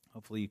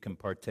Hopefully you can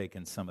partake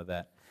in some of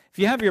that. If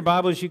you have your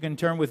Bibles, you can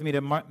turn with me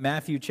to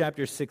Matthew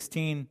chapter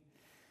 16.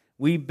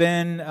 We've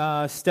been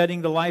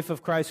studying the life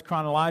of Christ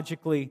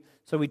chronologically,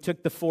 so we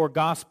took the four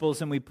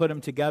Gospels and we put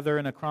them together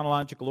in a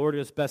chronological order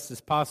as best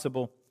as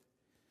possible.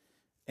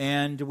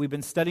 And we've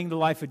been studying the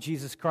life of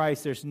Jesus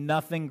Christ. There's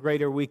nothing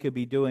greater we could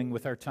be doing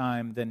with our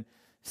time than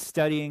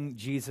studying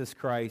Jesus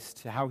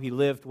Christ, how He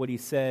lived, what He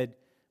said,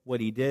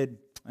 what He did.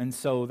 And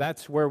so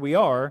that's where we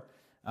are.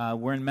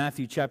 We're in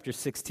Matthew chapter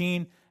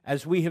 16.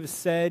 As we have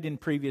said in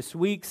previous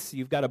weeks,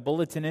 you've got a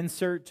bulletin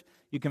insert.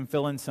 You can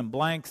fill in some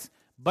blanks.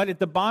 But at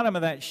the bottom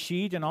of that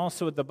sheet and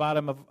also at the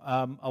bottom of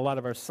a lot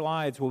of our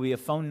slides will be a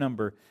phone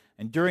number.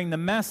 And during the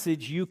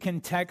message, you can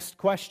text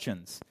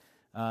questions.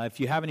 If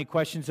you have any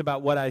questions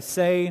about what I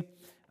say,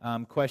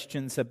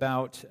 questions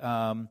about,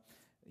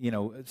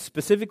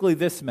 specifically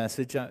this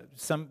message,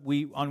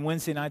 on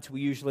Wednesday nights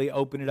we usually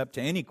open it up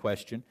to any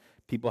question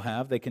people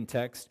have. They can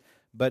text.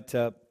 But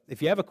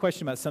if you have a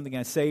question about something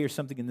I say or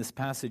something in this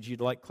passage you'd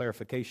like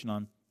clarification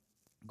on,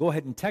 go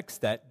ahead and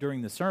text that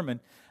during the sermon,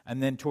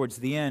 and then towards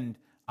the end,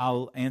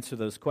 I'll answer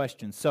those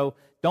questions. So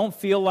don't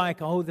feel like,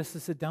 oh, this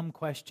is a dumb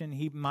question.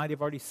 He might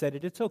have already said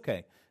it. It's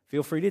okay.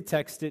 Feel free to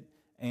text it,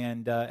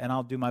 and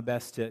I'll do my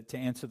best to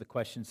answer the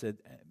questions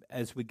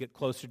as we get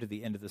closer to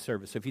the end of the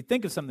service. So if you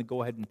think of something,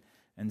 go ahead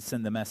and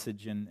send the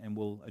message, and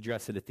we'll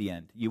address it at the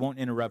end. You won't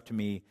interrupt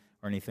me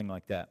or anything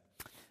like that.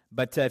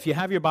 But if you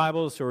have your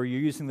Bibles or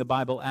you're using the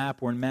Bible app,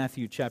 we're in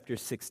Matthew chapter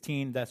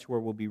 16. That's where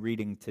we'll be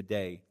reading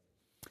today.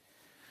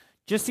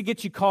 Just to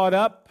get you caught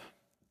up,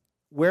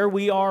 where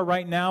we are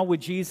right now with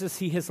Jesus,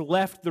 He has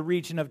left the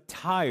region of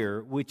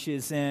Tyre, which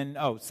is in,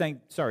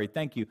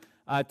 thank you.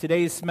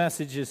 Today's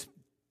message is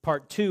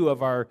part 2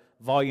 of our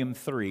volume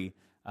 3.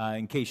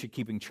 In case you're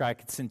keeping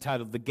track, it's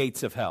entitled The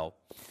Gates of Hell.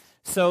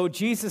 So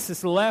Jesus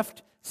has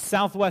left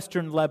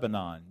southwestern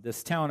Lebanon,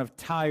 this town of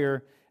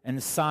Tyre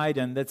and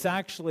Sidon that's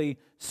actually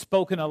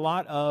spoken a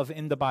lot of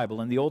in the Bible,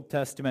 in the Old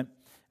Testament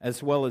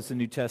as well as the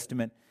New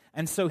Testament.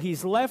 And so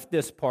He's left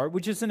this part,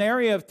 which is an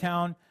area of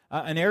town,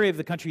 an area of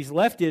the country. He's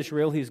left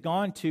Israel. He's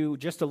gone to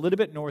just a little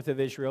bit north of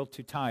Israel,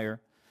 to Tyre,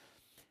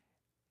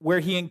 where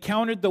He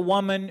encountered the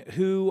woman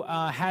who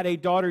had a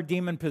daughter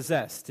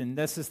demon-possessed. And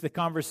this is the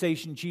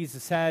conversation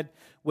Jesus had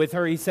with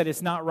her. He said,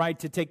 it's not right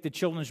to take the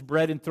children's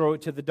bread and throw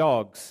it to the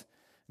dogs.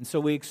 And so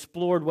we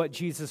explored what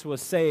Jesus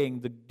was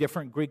saying, the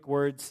different Greek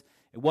words.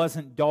 It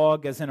wasn't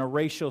dog as in a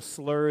racial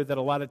slur that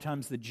a lot of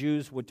times the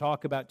Jews would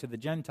talk about to the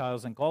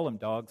Gentiles and call them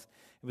dogs.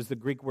 It was the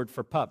Greek word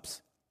for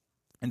pups.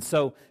 And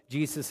so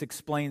Jesus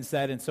explains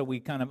that, and so we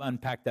kind of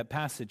unpack that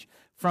passage.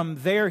 From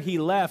there He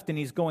left, and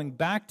He's going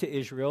back to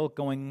Israel,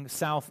 going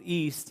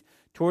southeast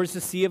towards the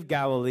Sea of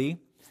Galilee,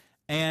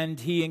 and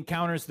He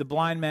encounters the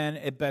blind man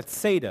at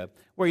Bethsaida,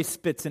 where He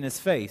spits in his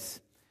face.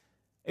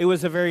 It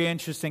was a very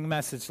interesting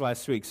message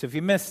last week, so if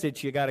you missed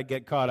it, you got to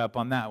get caught up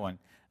on that one.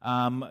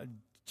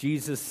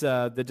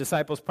 The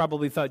disciples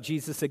probably thought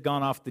Jesus had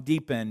gone off the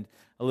deep end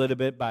a little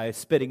bit by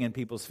spitting in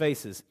people's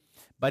faces.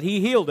 But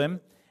He healed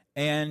him,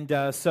 and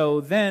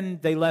so then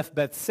they left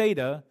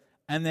Bethsaida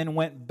and then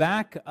went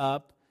back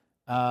up.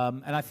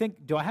 And I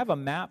think, do I have a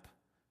map?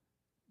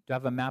 Do I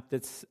have a map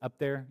that's up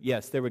there?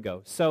 Yes, there we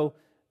go. So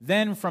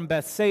then from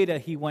Bethsaida,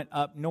 He went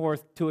up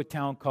north to a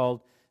town called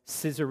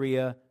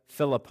Caesarea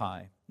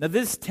Philippi. Now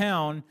this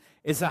town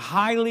is a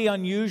highly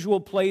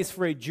unusual place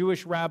for a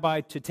Jewish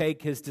rabbi to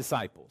take his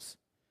disciples.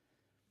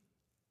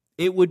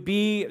 It would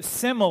be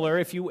similar,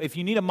 if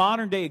you need a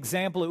modern-day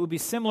example, it would be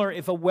similar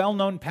if a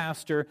well-known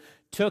pastor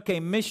took a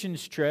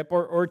missions trip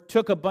or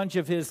took a bunch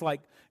of his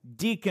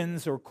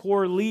deacons or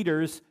core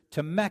leaders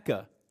to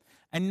Mecca.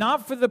 And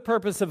not for the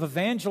purpose of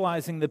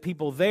evangelizing the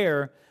people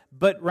there,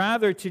 but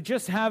rather to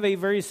just have a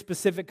very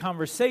specific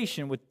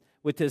conversation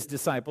with his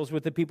disciples,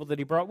 with the people that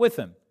he brought with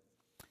him.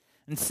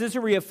 And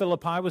Caesarea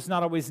Philippi was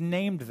not always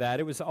named that.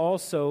 It was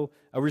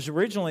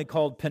originally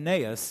called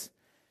Paneas.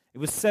 It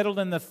was settled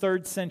in the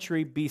 3rd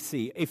century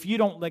BC. If you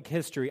don't like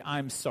history,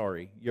 I'm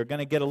sorry. You're going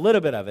to get a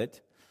little bit of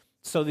it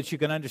so that you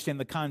can understand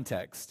the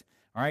context.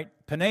 All right?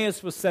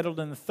 Paneas was settled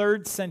in the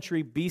 3rd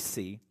century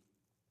BC.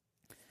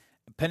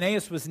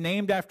 Paneas was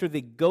named after the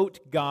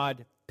goat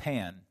god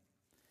Pan.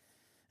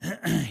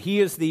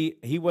 He was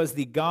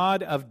the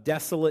god of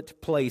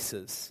desolate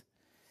places.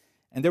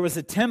 And there was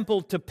a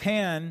temple to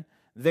Pan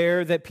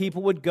there that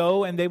people would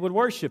go and they would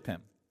worship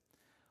him.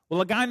 Well,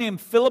 a guy named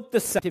Philip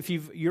II,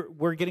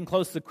 we're getting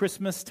close to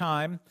Christmas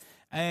time,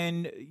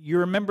 and you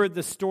remember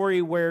the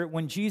story where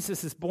when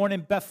Jesus is born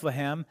in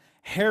Bethlehem,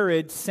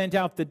 Herod sent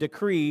out the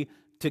decree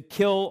to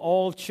kill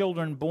all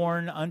children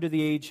born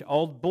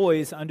all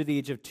boys under the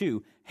age of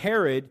 2.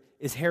 Herod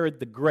is Herod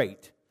the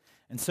Great.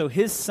 And so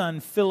his son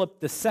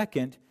Philip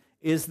II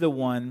is the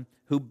one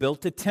who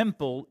built a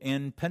temple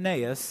in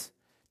Paneas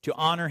to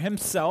honor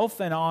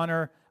himself and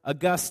honor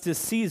Augustus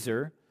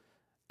Caesar,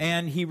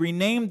 and he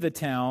renamed the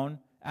town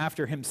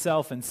after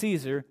himself and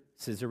Caesar,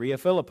 Caesarea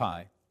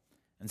Philippi.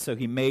 And so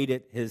he made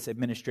it his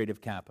administrative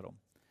capital.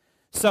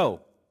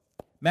 So,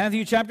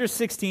 Matthew chapter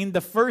 16, the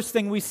first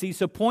thing we see,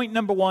 so point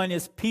number one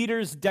is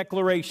Peter's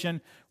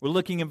declaration. We're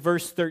looking at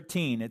verse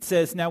 13. It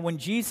says, "Now when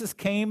Jesus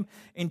came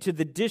into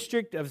the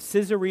district of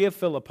Caesarea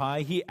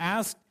Philippi, he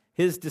asked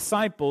his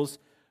disciples,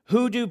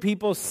 'Who do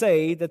people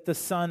say that the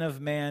Son of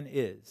Man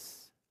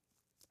is?'"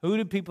 Who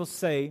do people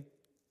say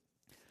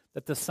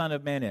that the Son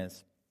of Man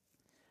is?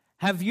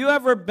 Have you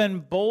ever been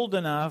bold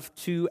enough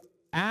to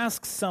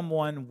ask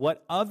someone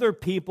what other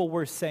people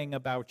were saying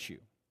about you?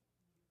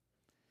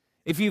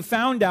 If you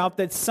found out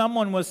that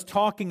someone was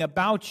talking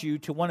about you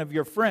to one of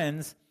your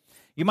friends,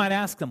 you might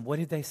ask them, "What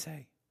did they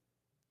say?"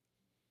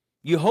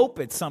 You hope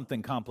it's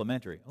something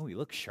complimentary. "Oh, you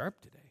look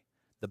sharp today.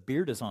 The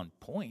beard is on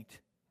point.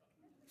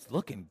 It's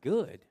looking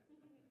good."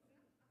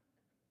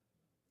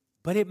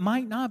 But it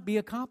might not be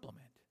a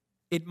compliment.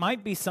 It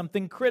might be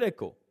something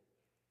critical.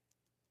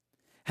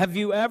 Have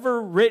you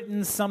ever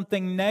written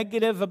something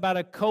negative about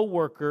a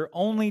coworker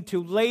only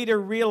to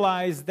later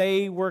realize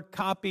they were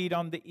copied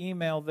on the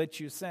email that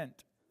you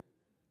sent?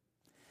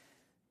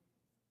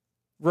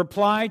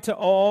 Reply to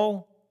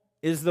all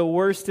is the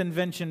worst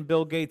invention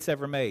Bill Gates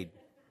ever made.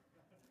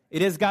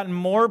 It has gotten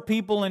more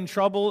people in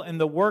trouble in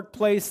the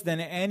workplace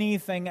than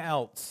anything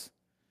else.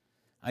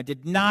 "I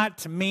did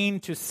not mean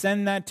to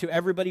send that to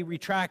everybody.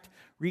 Retract,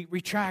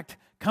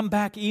 come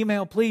back,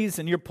 email, please."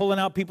 And you're pulling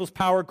out people's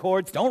power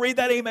cords. "Don't read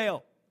that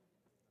email."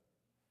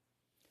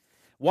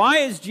 Why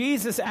is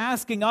Jesus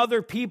asking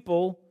other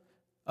people,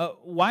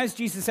 why is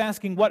Jesus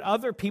asking what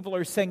other people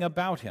are saying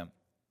about him?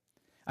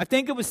 I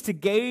think it was to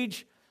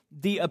gauge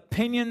the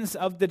opinions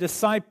of the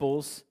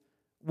disciples,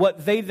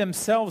 what they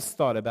themselves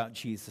thought about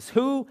Jesus.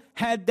 Who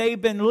had they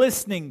been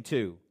listening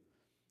to?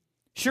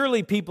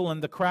 Surely people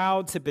in the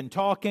crowds had been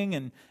talking,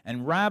 and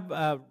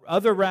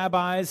other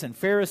rabbis and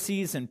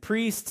Pharisees and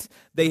priests,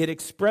 they had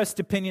expressed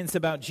opinions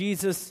about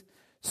Jesus.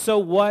 So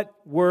what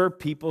were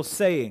people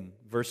saying?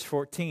 Verse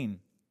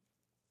 14,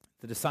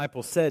 the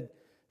disciples said,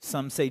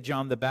 "Some say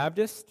John the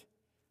Baptist,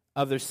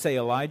 others say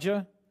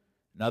Elijah,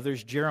 and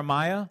others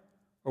Jeremiah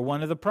or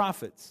one of the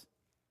prophets."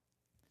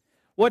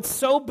 What's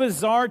so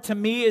bizarre to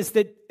me is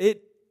that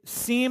it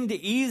seemed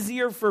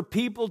easier for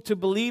people to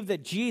believe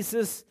that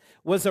Jesus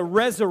was a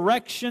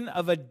resurrection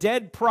of a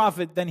dead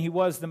prophet than he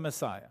was the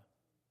Messiah.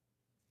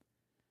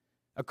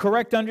 A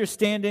correct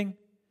understanding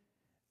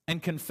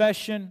and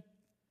confession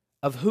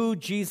of who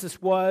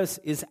Jesus was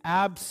is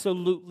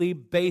absolutely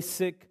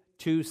basic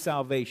to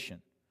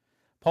salvation.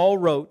 Paul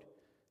wrote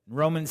in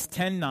Romans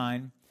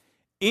 10:9,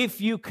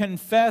 "If you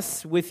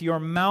confess with your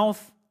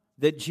mouth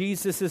that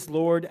Jesus is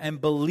Lord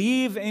and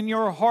believe in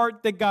your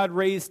heart that God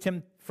raised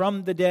him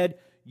from the dead,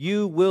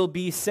 you will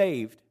be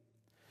saved."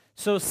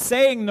 So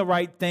saying the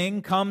right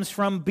thing comes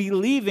from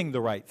believing the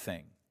right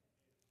thing.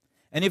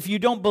 And if you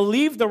don't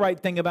believe the right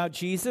thing about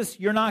Jesus,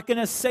 you're not going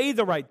to say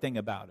the right thing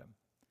about him.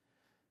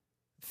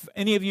 If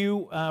any of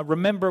you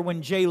remember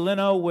when Jay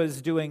Leno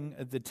was doing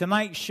the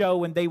Tonight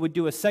Show, and they would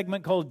do a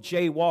segment called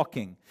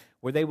Jaywalking,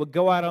 where they would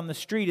go out on the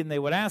street and they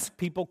would ask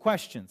people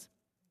questions.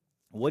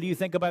 "What do you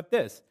think about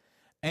this?"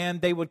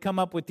 And they would come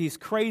up with these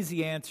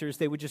crazy answers.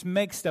 They would just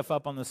make stuff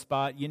up on the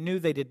spot. You knew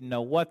they didn't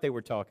know what they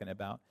were talking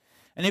about.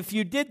 And if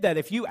you did that,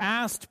 if you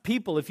asked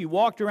people, if you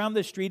walked around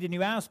the street and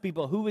you asked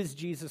people, "Who is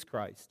Jesus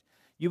Christ?"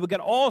 you would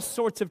get all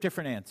sorts of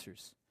different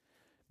answers.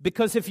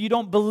 Because if you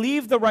don't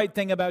believe the right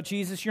thing about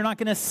Jesus, you're not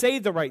going to say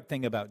the right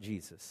thing about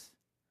Jesus.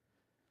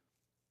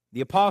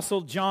 The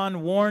Apostle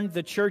John warned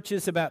the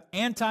churches about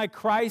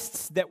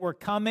antichrists that were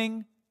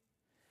coming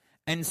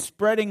and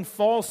spreading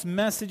false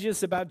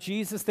messages about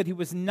Jesus, that he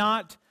was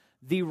not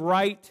the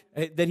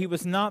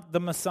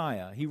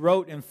Messiah. He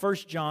wrote in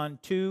 1 John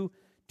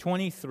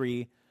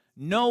 2:23,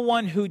 "No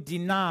one who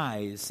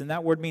denies," and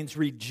that word means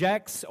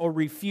rejects or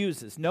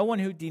refuses, "no one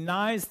who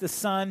denies the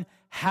Son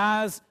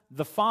has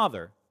the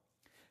Father.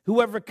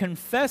 Whoever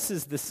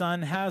confesses the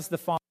Son has the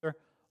Father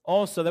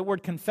also." That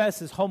word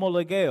confess is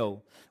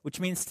homologeo, which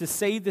means to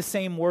say the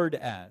same word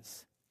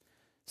as.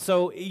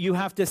 So you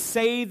have to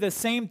say the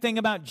same thing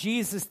about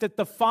Jesus that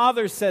the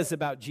Father says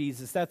about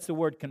Jesus. That's the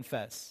word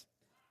confess.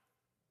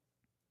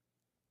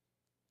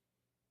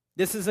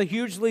 This is a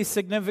hugely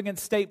significant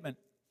statement,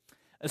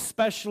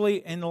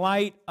 especially in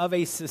light of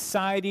a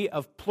society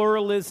of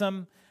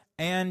pluralism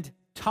and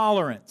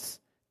tolerance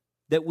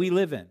that we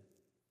live in.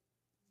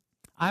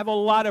 I have a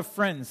lot of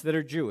friends that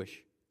are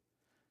Jewish.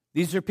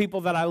 These are people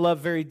that I love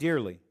very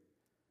dearly.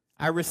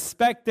 I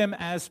respect them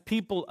as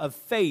people of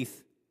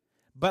faith,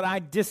 but I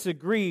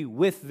disagree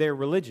with their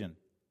religion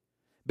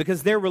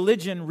because their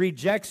religion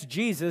rejects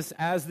Jesus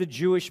as the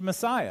Jewish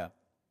Messiah.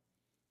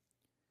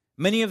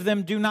 Many of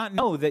them do not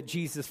know that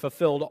Jesus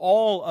fulfilled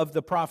all of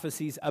the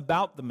prophecies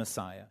about the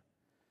Messiah.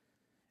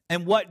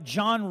 And what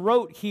John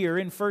wrote here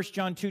in 1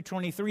 John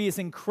 2:23 is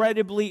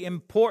incredibly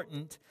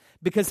important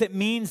because it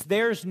means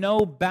there's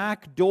no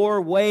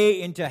backdoor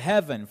way into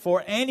heaven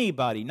for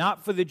anybody,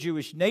 not for the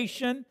Jewish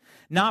nation,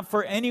 not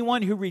for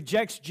anyone who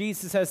rejects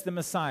Jesus as the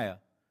Messiah.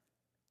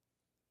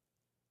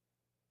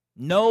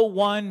 No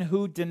one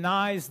who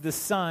denies the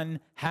Son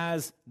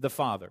has the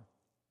Father.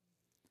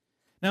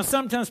 Now,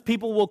 sometimes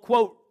people will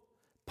quote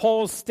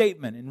Paul's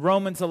statement in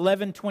Romans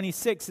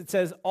 11:26. It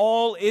says,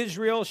 all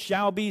Israel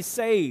shall be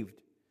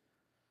saved.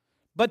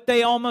 But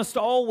they almost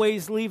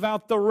always leave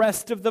out the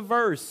rest of the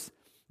verse.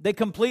 They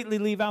completely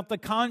leave out the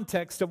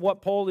context of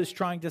what Paul is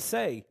trying to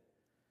say.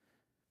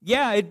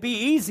 Yeah, it'd be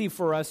easy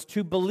for us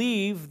to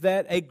believe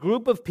that a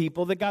group of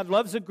people, that God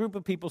loves a group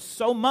of people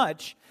so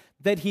much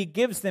that He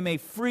gives them a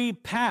free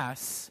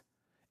pass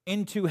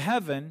into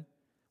heaven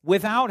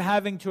without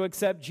having to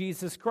accept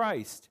Jesus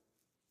Christ.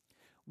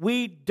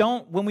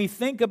 When we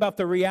think about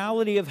the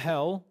reality of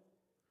hell,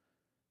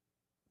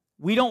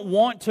 we don't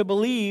want to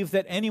believe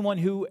that anyone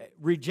who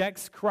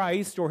rejects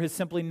Christ or has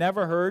simply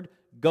never heard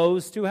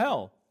goes to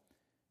hell.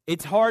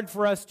 It's hard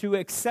for us to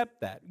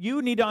accept that.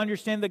 You need to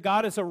understand that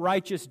God is a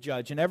righteous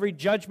judge, and every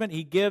judgment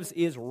He gives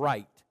is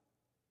right.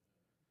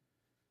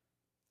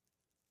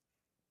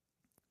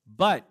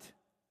 But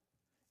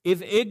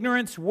if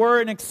ignorance were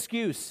an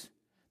excuse,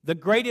 the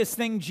greatest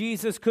thing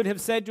Jesus could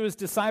have said to His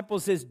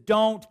disciples is,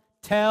 don't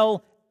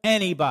tell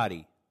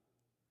anybody.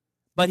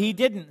 But He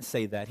didn't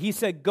say that. He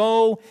said,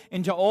 go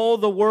into all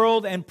the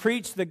world and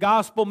preach the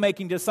gospel,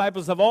 making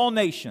disciples of all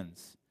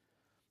nations.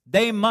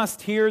 They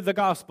must hear the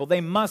gospel.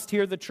 They must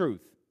hear the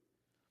truth.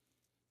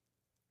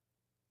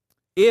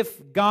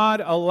 If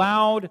God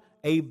allowed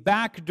a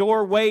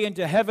backdoor way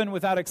into heaven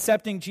without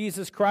accepting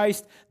Jesus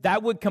Christ,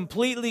 that would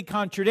completely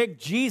contradict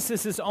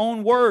Jesus'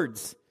 own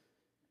words.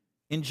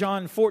 In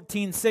John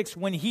 14:6,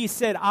 when He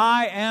said,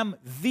 I am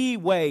the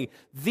way,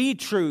 the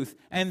truth,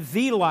 and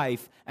the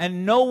life,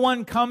 and no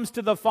one comes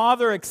to the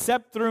Father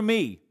except through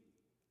me.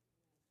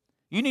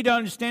 You need to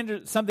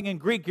understand something in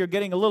Greek. You're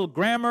getting a little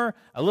grammar,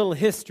 a little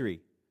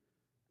history.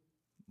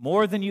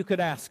 More than you could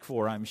ask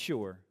for, I'm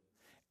sure.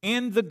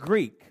 In the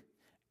Greek,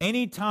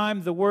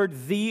 anytime the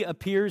word the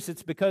appears,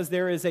 it's because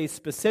there is a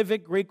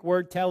specific Greek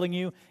word telling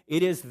you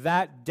it is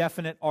that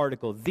definite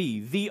article,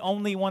 the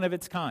only one of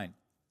its kind.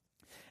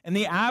 In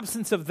the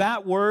absence of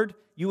that word,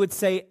 you would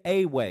say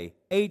a way,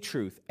 a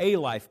truth, a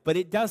life, but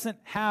it doesn't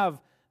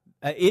have,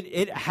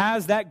 it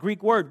has that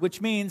Greek word, which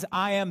means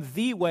I am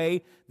the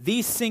way,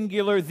 the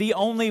singular, the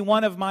only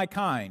one of my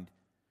kind,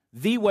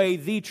 the way,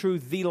 the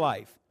truth, the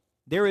life.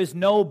 There is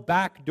no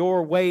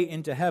backdoor way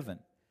into heaven.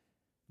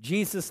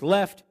 Jesus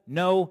left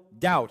no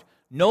doubt.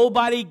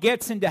 Nobody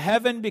gets into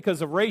heaven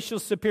because of racial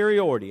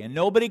superiority, and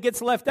nobody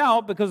gets left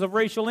out because of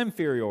racial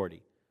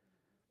inferiority.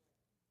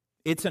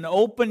 It's an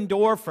open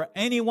door for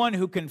anyone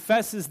who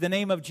confesses the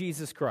name of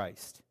Jesus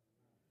Christ.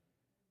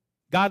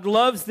 God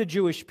loves the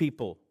Jewish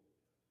people,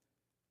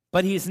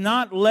 but He's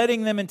not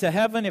letting them into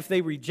heaven if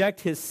they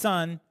reject His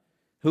Son,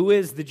 who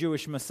is the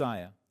Jewish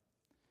Messiah.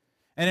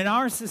 And in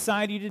our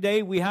society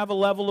today, we have a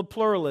level of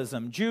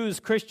pluralism. Jews,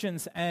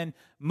 Christians, and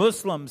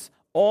Muslims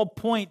all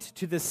point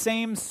to the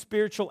same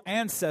spiritual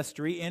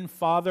ancestry in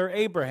Father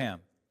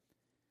Abraham.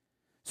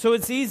 So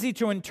it's easy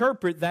to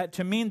interpret that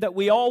to mean that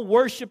we all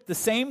worship the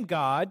same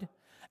God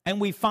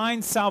and we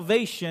find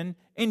salvation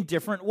in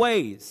different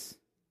ways.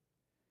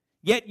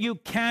 Yet you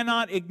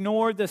cannot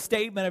ignore the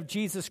statement of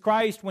Jesus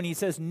Christ when He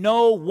says,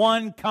 no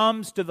one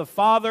comes to the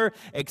Father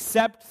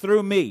except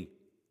through me.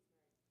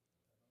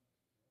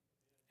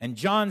 And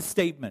John's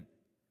statement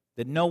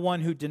that no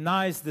one who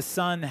denies the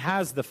Son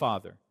has the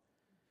Father.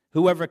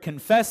 Whoever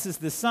confesses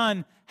the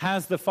Son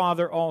has the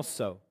Father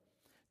also.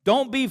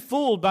 Don't be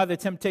fooled by the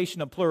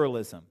temptation of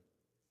pluralism.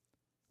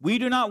 We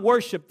do not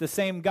worship the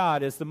same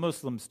God as the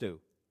Muslims do.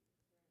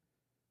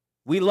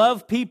 We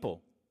love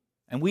people,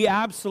 and we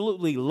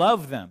absolutely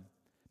love them,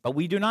 but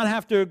we do not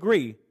have to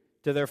agree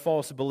to their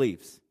false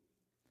beliefs.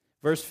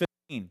 Verse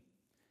 15,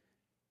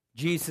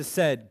 Jesus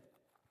said,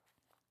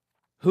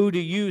 who do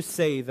you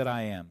say that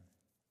I am?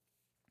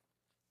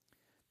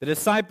 The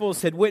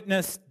disciples had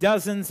witnessed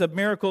dozens of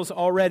miracles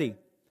already.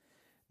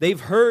 They've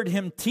heard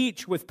Him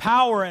teach with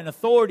power and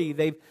authority.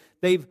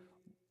 They've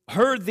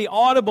heard the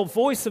audible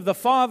voice of the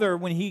Father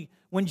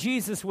when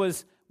Jesus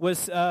was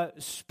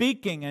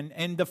speaking,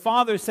 and the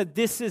Father said,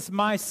 this is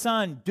my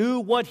Son, do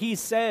what He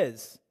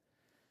says.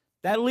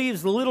 That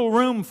leaves little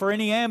room for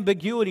any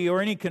ambiguity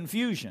or any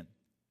confusion.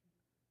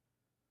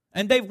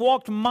 And they've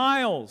walked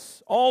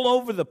miles all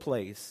over the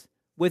place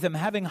with Him,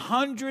 having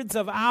hundreds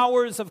of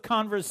hours of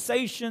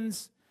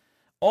conversations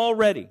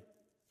already.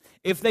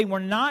 If they were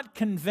not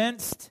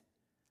convinced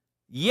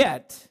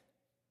yet,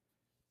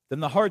 then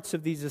the hearts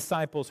of these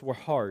disciples were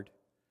hard,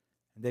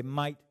 and they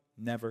might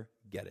never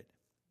get it.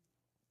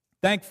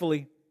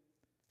 Thankfully,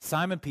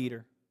 Simon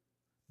Peter,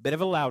 bit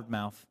of a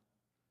loudmouth,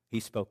 he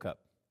spoke up.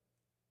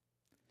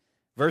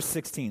 Verse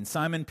 16,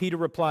 Simon Peter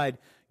replied,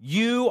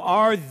 you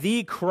are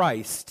the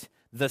Christ,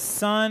 the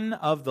Son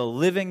of the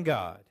living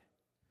God.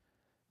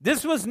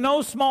 This was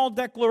no small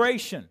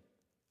declaration.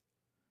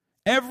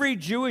 Every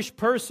Jewish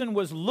person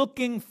was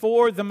looking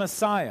for the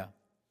Messiah.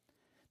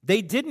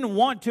 They didn't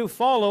want to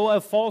follow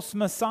a false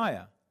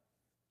Messiah.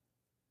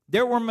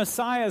 There were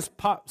messiahs,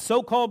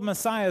 so-called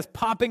messiahs,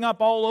 popping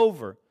up all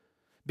over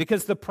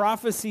because the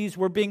prophecies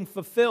were being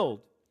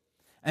fulfilled.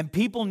 And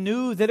people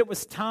knew that it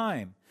was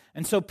time.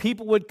 And so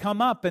people would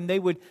come up and they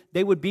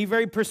would be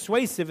very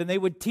persuasive, and they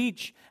would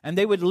teach, and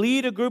they would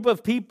lead a group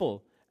of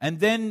people, and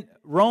then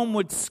Rome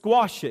would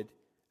squash it,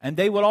 and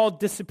they would all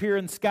disappear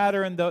and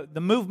scatter, and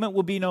the movement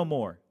will be no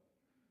more.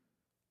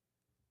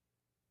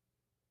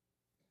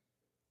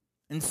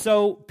 And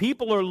so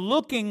people are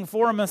looking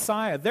for a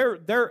Messiah.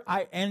 Their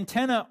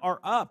antennae are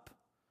up.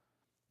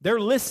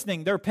 They're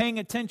listening. They're paying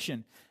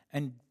attention.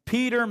 And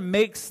Peter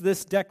makes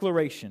this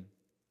declaration.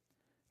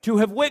 To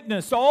have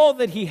witnessed all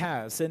that he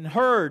has and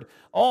heard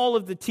all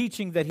of the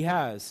teaching that he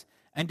has,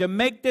 and to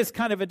make this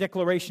kind of a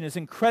declaration is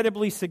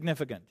incredibly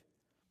significant.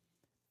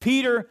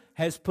 Peter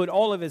has put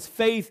all of his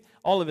faith,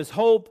 all of his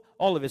hope,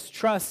 all of his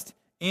trust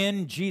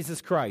in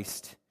Jesus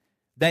Christ,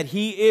 that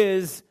he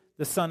is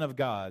the Son of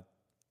God.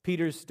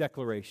 Peter's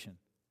declaration.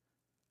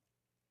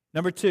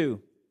 Number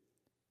 2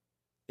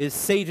 is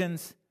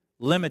Satan's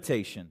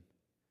limitation.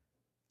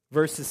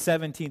 Verses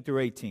 17 through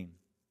 18.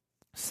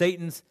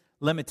 Satan's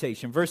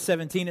limitation. Verse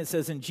 17, it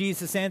says, "And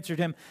Jesus answered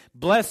him,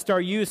 Blessed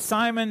are you,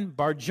 Simon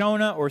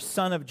Bar-Jonah, or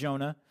son of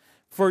Jonah,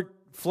 for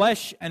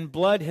flesh and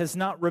blood has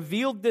not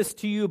revealed this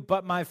to you,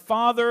 but my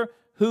Father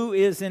who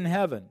is in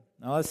heaven."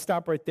 Now let's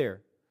stop right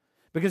there.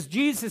 Because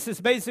Jesus is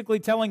basically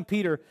telling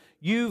Peter,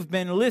 you've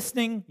been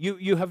listening,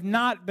 you have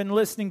not been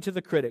listening to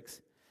the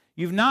critics.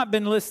 You've not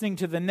been listening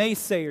to the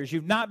naysayers.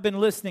 You've not been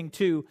listening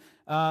to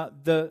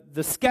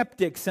the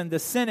skeptics and the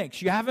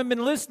cynics. You haven't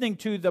been listening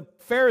to the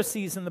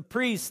Pharisees and the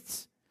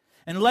priests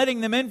and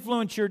letting them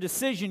influence your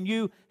decision.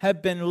 You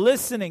have been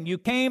listening. You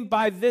came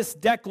by this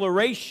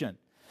declaration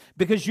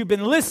because you've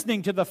been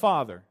listening to the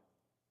Father.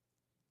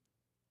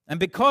 And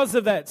because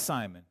of that,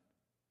 Simon,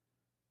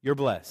 you're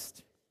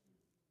blessed.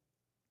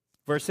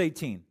 Verse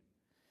 18,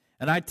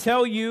 "And I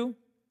tell you,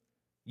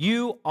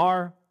 you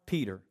are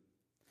Peter,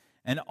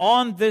 and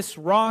on this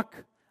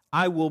rock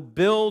I will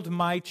build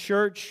my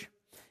church,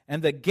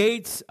 and the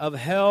gates of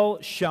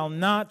hell shall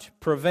not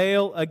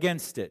prevail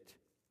against it."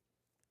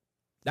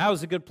 That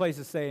was a good place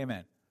to say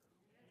amen.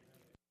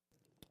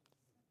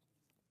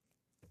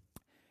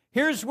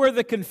 Here's where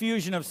the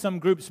confusion of some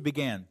groups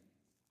began.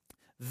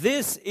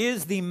 This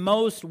is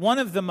one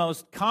of the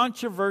most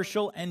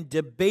controversial and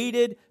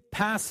debated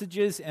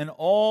passages in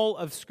all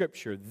of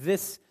Scripture.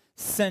 This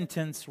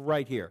sentence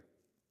right here.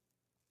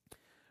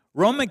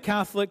 Roman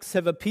Catholics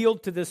have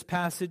appealed to this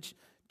passage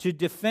to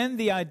defend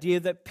the idea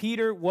that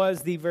Peter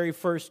was the very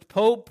first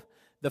pope,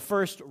 the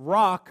first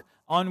rock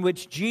on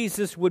which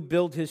Jesus would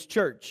build his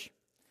church.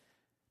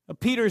 Now,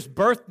 Peter's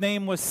birth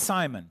name was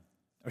Simon,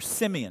 or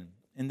Simeon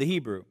in the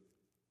Hebrew.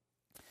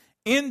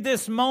 In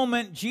this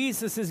moment,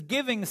 Jesus is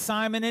giving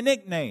Simon a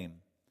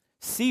nickname.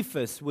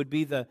 Cephas would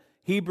be the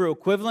Hebrew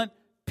equivalent.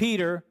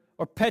 Peter,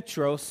 or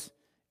Petros,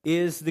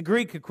 is the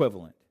Greek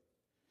equivalent.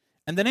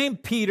 And the name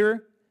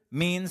Peter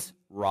means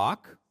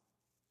rock.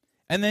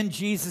 And then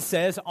Jesus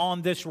says,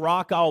 "On this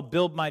rock I'll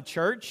build my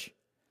church."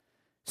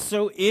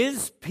 So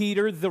is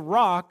Peter the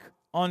rock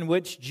on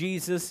which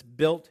Jesus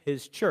built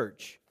his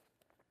church?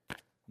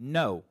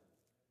 No.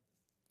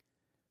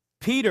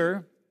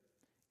 Peter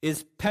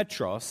is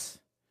Petros,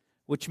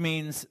 which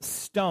means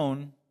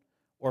stone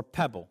or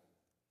pebble.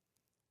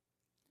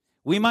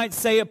 We might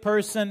say a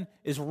person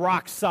is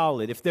rock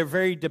solid if they're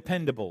very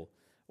dependable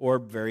or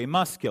very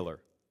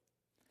muscular.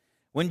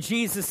 When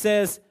Jesus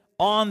says,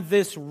 "On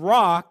this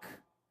rock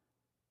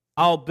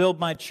I'll build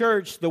my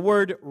church," the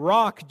word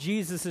rock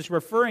Jesus is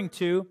referring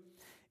to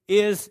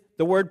is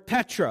the word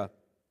Petra,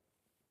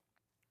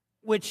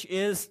 which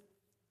is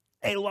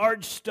a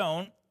large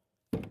stone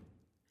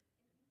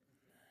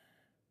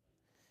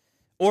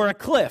or a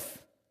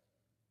cliff.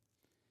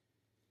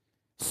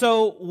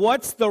 So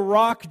what's the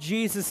rock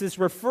Jesus is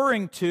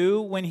referring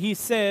to when he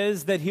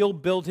says that he'll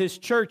build his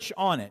church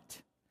on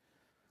it?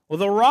 Well,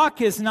 the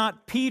rock is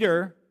not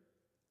Peter,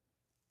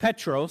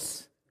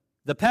 Petros,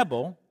 the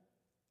pebble.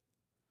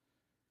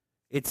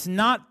 It's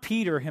not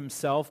Peter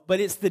himself, but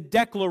it's the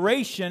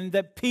declaration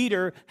that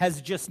Peter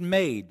has just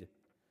made,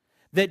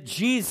 that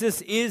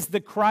Jesus is the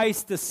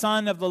Christ, the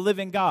Son of the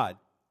living God.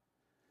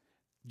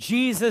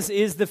 Jesus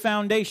is the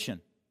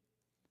foundation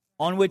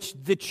on which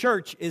the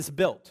church is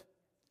built.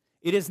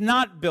 It is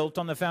not built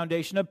on the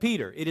foundation of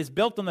Peter. It is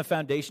built on the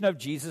foundation of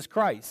Jesus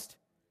Christ.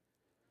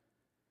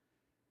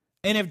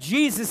 And if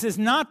Jesus is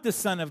not the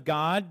Son of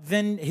God,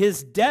 then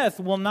his death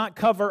will not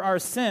cover our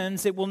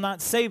sins. It will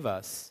not save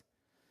us.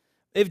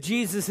 If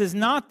Jesus is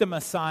not the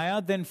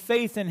Messiah, then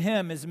faith in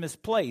him is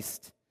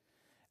misplaced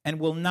and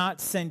will not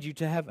send you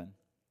to heaven.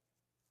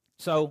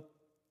 So,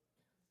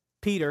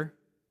 Peter,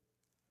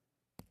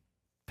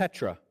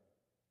 Petra,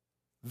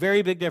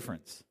 very big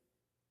difference.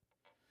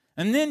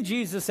 And then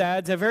Jesus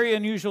adds a very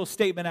unusual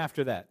statement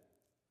after that.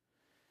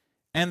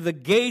 "And the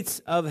gates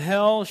of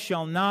hell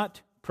shall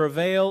not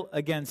prevail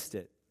against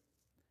it."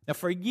 Now,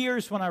 for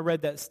years when I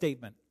read that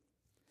statement,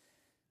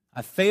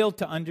 I failed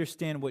to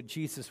understand what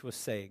Jesus was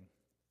saying.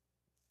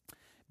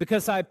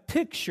 Because I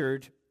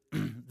pictured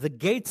the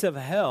gates of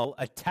hell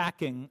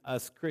attacking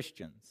us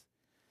Christians,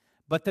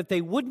 but that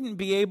they wouldn't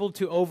be able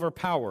to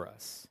overpower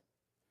us.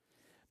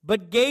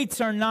 But gates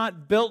are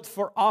not built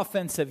for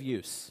offensive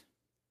use.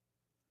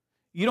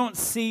 You don't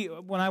see,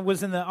 when I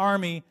was in the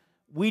army,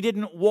 we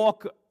didn't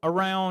walk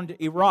around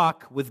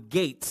Iraq with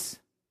gates,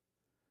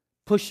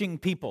 pushing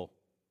people.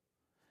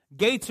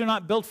 Gates are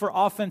not built for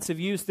offensive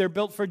use, they're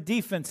built for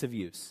defensive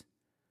use.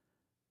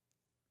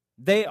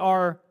 They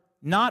are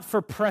not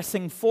for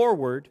pressing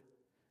forward,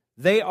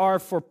 they are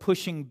for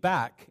pushing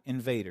back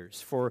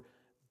invaders, for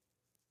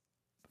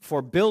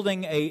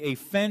building a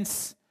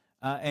fence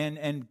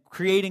and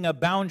creating a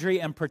boundary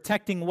and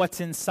protecting what's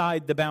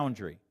inside the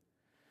boundary.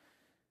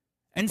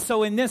 And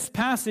so in this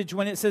passage,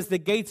 when it says the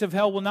gates of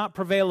hell will not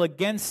prevail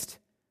against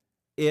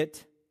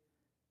it,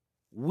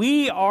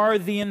 we are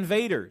the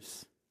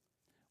invaders.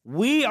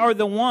 We are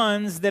the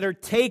ones that are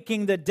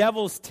taking the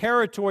devil's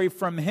territory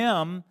from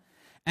him,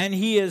 and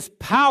he is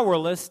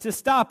powerless to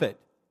stop it.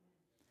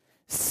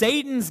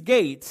 Satan's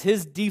gates,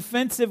 his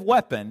defensive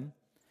weapon,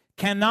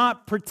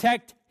 cannot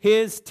protect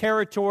his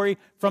territory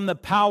from the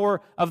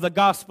power of the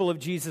gospel of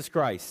Jesus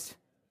Christ.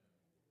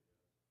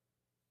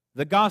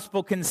 The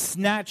gospel can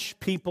snatch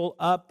people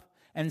up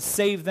and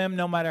save them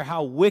no matter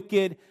how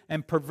wicked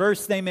and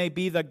perverse they may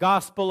be. The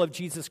gospel of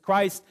Jesus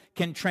Christ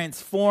can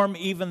transform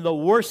even the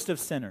worst of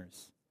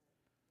sinners.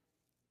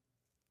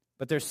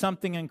 But there's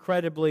something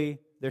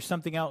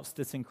else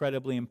that's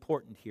incredibly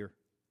important here.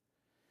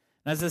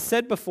 As I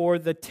said before,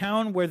 the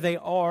town where they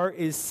are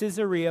is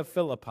Caesarea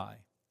Philippi.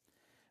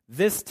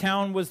 This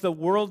town was the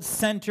world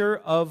center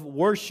of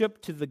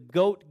worship to the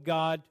goat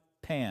god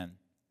Pan.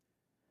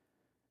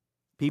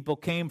 People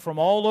came from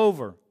all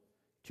over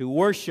to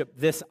worship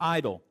this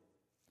idol.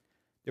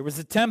 There was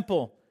a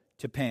temple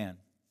to Pan.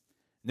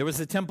 There was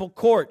a temple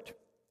court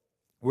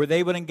where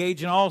they would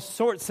engage in all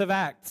sorts of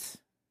acts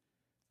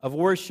of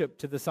worship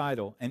to this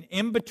idol. And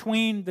in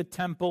between the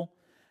temple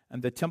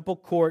and the temple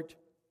court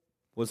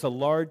was a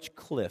large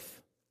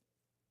cliff.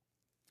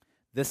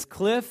 This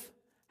cliff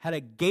had a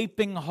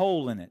gaping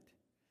hole in it.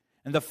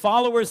 And the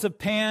followers of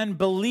Pan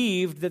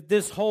believed that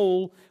this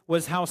hole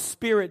was how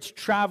spirits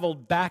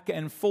traveled back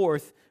and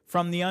forth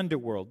from the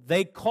underworld.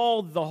 They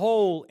called the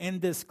hole in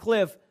this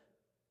cliff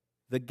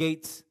the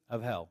gates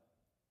of hell.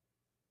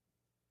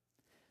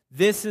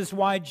 This is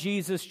why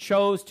Jesus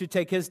chose to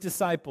take his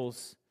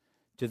disciples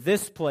to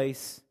this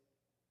place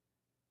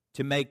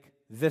to make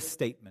this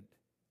statement.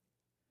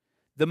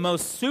 The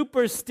most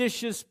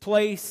superstitious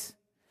place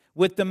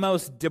with the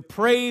most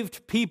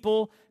depraved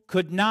people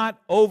could not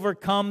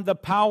overcome the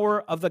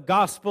power of the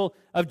gospel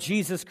of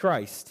Jesus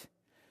Christ.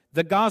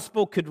 The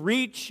gospel could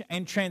reach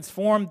and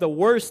transform the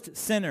worst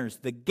sinners.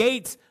 The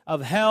gates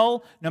of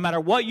hell, no matter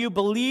what you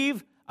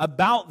believe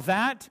about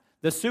that,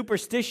 the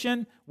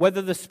superstition,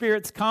 whether the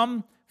spirits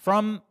come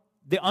from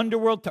the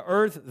underworld to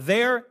earth,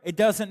 there, it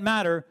doesn't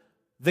matter.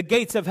 The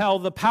gates of hell,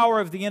 the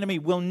power of the enemy,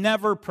 will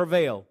never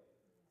prevail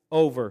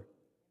over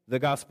the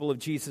gospel of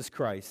Jesus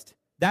Christ.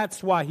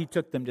 That's why he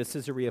took them to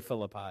Caesarea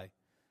Philippi.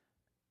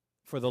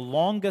 For the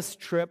longest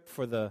trip,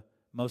 for the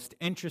most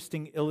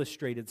interesting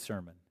illustrated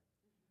sermon,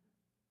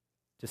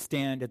 to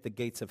stand at the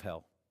gates of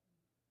hell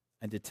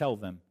and to tell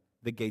them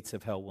the gates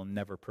of hell will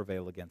never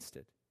prevail against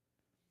it.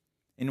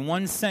 In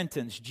one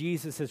sentence,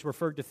 Jesus has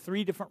referred to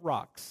 3 different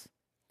rocks.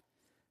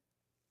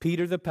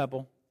 Peter the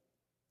pebble,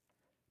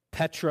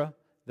 Petra,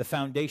 the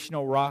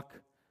foundational rock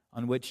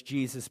on which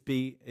Jesus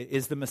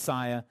is the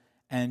Messiah,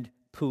 and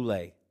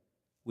Pule,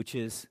 which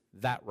is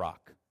that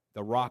rock,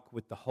 the rock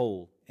with the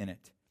hole in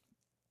it,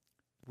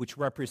 which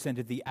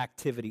represented the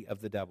activity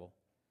of the devil.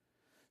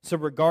 So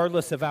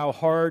regardless of how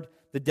hard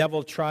the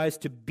devil tries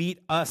to beat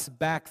us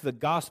back, the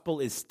gospel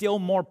is still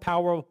more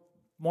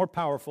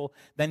powerful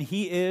than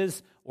he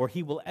is or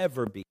he will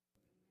ever be.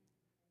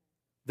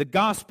 The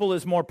gospel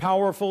is more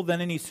powerful than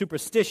any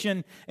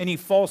superstition, any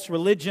false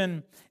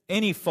religion,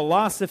 any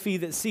philosophy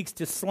that seeks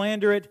to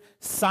slander it,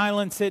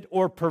 silence it,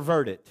 or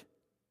pervert it.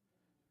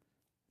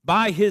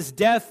 By his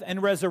death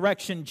and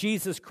resurrection,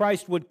 Jesus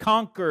Christ would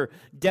conquer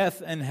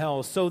death and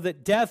hell so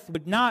that death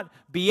would not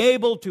be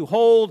able to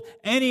hold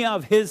any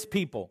of his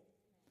people.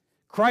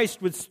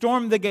 Christ would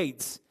storm the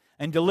gates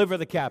and deliver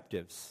the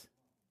captives.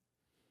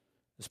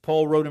 As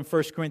Paul wrote in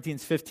 1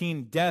 Corinthians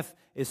 15, death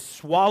is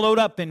swallowed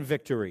up in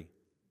victory.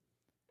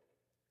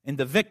 In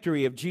the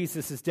victory of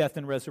Jesus' death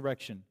and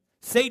resurrection.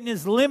 Satan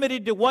is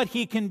limited to what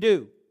he can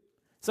do.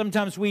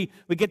 Sometimes we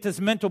get this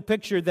mental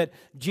picture that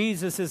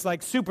Jesus is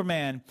like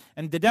Superman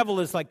and the devil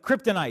is like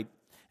kryptonite.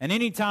 And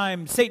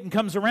anytime Satan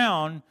comes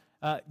around,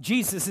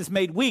 Jesus is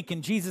made weak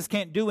and Jesus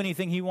can't do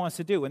anything he wants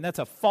to do. And that's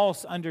a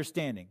false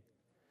understanding.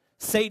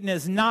 Satan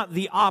is not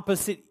the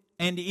opposite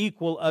and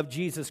equal of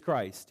Jesus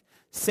Christ.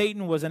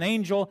 Satan was an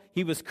angel.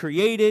 He was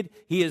created.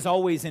 He is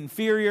always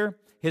inferior.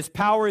 His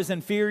power is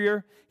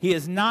inferior. He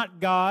is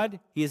not God.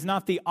 He is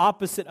not the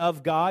opposite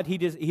of God. He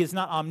is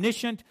not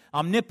omniscient,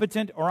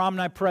 omnipotent, or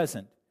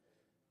omnipresent.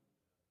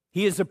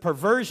 He is a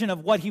perversion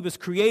of what he was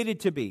created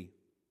to be.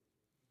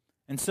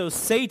 And so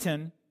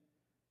Satan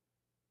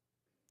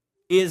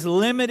is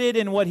limited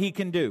in what he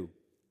can do.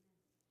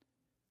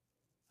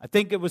 I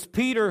think it was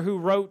Peter who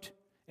wrote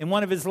in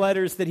one of his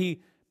letters that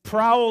he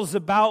prowls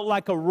about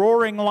like a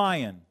roaring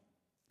lion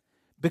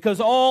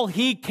because all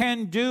he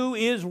can do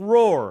is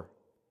roar.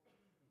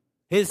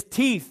 His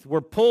teeth were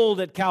pulled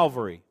at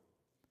Calvary.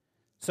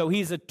 So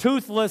he's a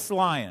toothless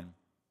lion.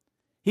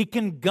 He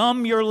can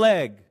gum your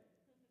leg,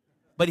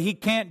 but he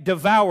can't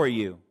devour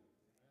you.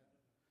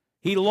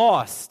 He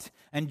lost,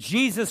 and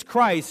Jesus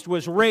Christ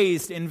was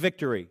raised in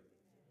victory.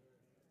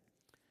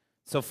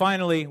 So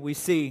finally, we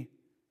see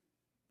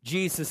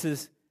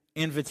Jesus'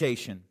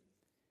 invitation.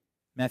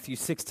 Matthew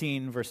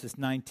 16, verses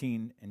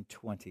 19 and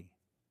 20.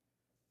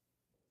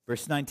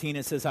 Verse 19,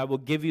 it says, I will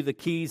give you the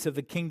keys of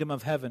the kingdom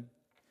of heaven.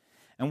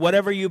 And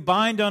whatever you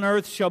bind on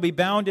earth shall be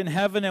bound in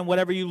heaven, and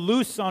whatever you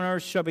loose on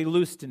earth shall be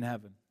loosed in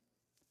heaven.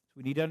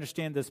 We need to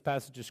understand this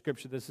passage of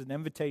Scripture. This is an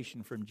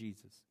invitation from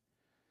Jesus.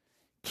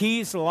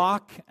 Keys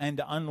lock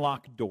and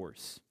unlock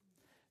doors.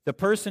 The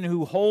person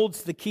who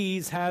holds the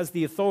keys has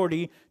the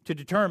authority to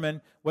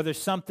determine whether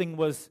something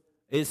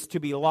is to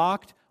be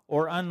locked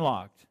or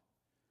unlocked.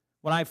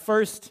 When I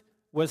first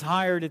was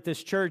hired at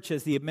this church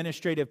as the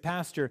administrative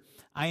pastor,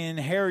 I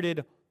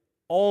inherited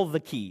all the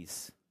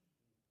keys.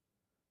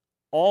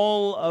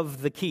 All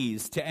of the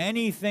keys to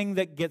anything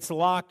that gets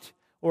locked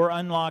or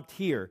unlocked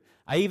here.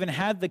 I even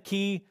had the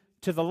key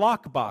to the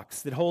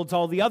lockbox that holds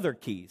all the other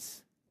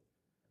keys.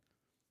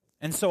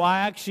 And so I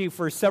actually,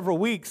 for several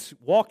weeks,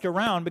 walked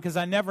around because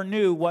I never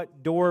knew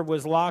what door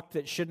was locked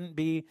that shouldn't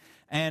be,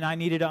 and I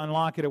needed to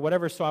unlock it or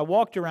whatever. So I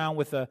walked around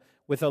with a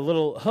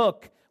little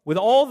hook with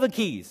all the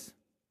keys.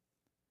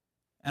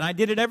 And I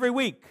did it every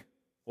week.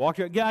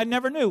 I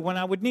never knew when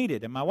I would need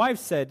it. And my wife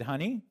said,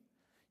 honey,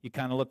 you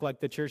kind of look like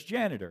the church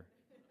janitor,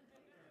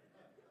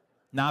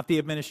 not the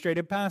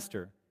administrative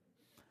pastor.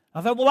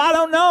 I thought, well, I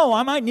don't know.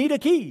 I might need a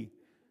key.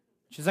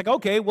 She's like,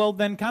 okay, well,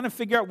 then kind of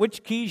figure out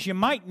which keys you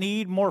might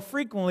need more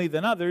frequently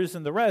than others,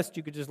 and the rest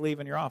you could just leave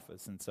in your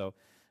office. And so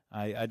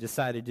I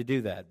decided to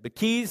do that. But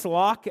keys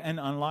lock and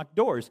unlock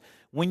doors.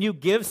 When you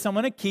give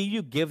someone a key,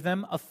 you give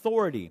them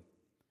authority.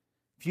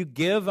 If you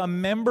give a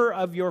member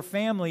of your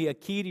family a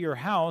key to your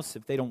house,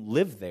 if they don't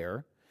live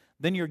there,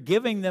 then you're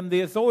giving them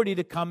the authority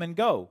to come and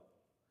go.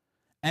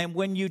 And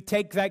when you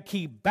take that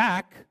key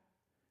back,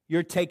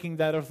 you're taking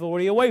that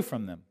authority away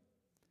from them.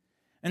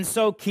 And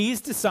so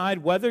keys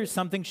decide whether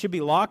something should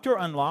be locked or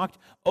unlocked,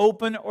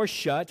 open or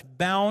shut,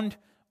 bound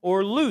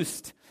or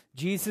loosed.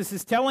 Jesus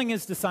is telling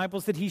his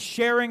disciples that he's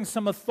sharing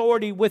some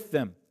authority with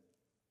them.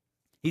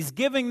 He's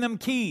giving them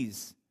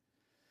keys.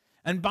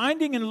 And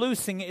binding and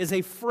loosing is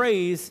a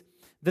phrase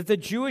that the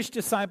Jewish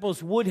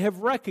disciples would have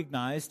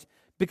recognized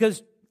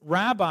because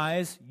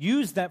rabbis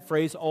use that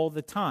phrase all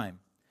the time.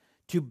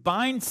 To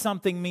bind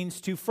something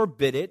means to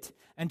forbid it,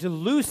 and to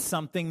loose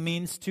something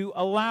means to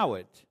allow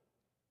it.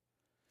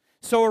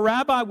 So a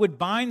rabbi would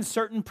bind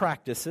certain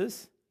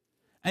practices,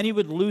 and he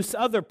would loose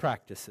other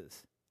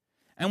practices.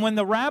 And when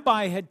the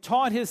rabbi had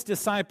taught his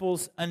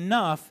disciples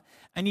enough,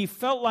 and he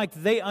felt like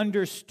they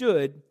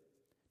understood,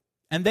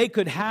 and they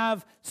could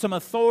have some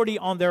authority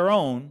on their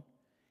own,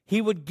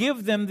 he would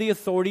give them the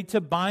authority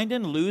to bind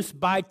and loose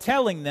by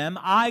telling them,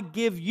 I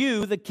give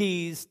you the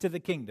keys to the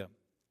kingdom.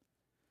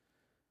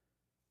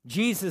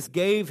 Jesus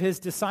gave his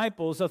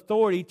disciples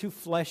authority to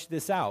flesh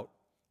this out,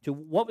 to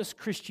what was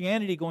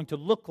Christianity going to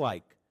look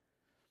like,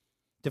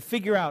 to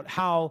figure out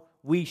how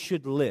we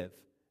should live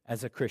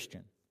as a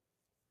Christian.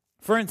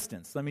 For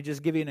instance, let me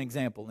just give you an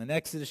example. In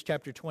Exodus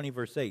chapter 20,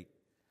 verse 8,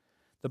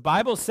 the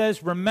Bible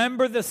says,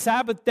 remember the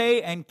Sabbath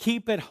day and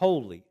keep it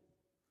holy.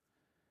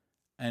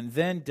 And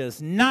then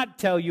does not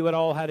tell you at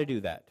all how to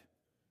do that.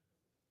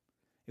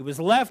 It was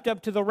left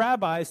up to the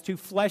rabbis to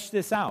flesh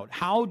this out.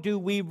 How do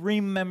we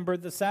remember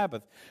the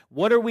Sabbath?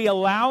 What are we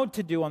allowed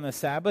to do on the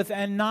Sabbath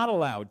and not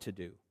allowed to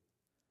do?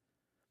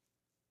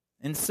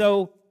 And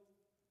so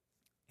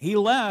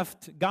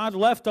God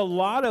left a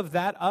lot of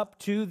that up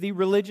to the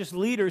religious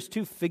leaders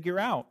to figure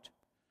out.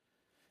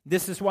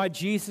 This is why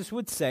Jesus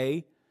would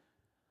say,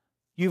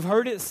 you've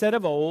heard it said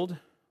of old,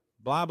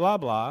 blah, blah,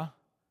 blah,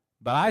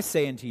 but I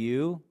say unto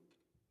you,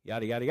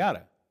 yada, yada,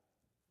 yada.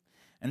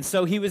 And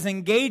so he was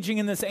engaging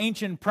in this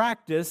ancient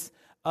practice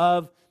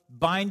of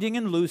binding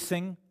and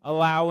loosing,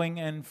 allowing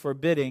and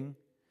forbidding.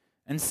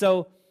 And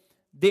so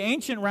the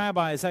ancient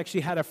rabbis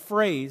actually had a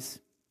phrase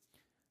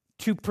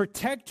to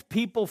protect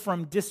people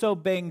from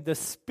disobeying the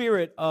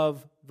spirit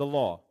of the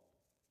law.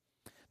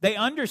 They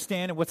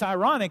understand, and what's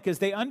ironic is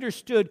they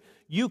understood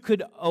you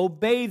could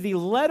obey the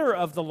letter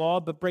of the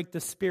law but break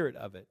the spirit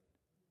of it.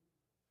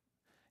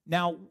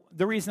 Now,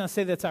 the reason I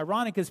say that's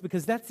ironic is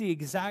because that's the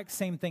exact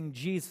same thing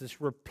Jesus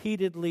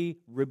repeatedly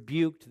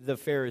rebuked the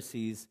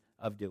Pharisees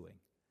of doing.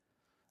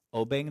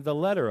 Obeying the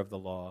letter of the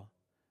law,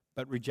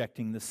 but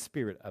rejecting the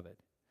spirit of it.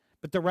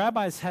 But the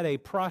rabbis had a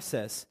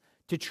process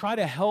to try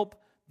to help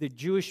the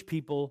Jewish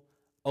people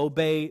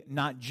obey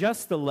not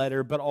just the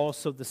letter, but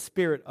also the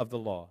spirit of the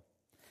law.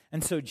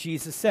 And so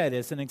Jesus said,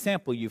 as an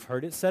example, you've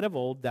heard it said of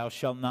old, thou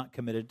shalt not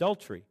commit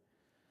adultery.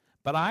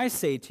 But I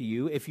say to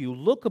you, if you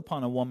look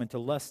upon a woman to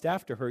lust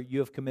after her, you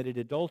have committed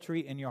adultery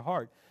in your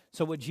heart.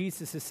 So what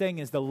Jesus is saying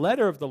is the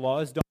letter of the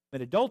law is don't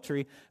commit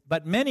adultery,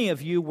 but many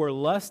of you were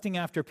lusting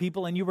after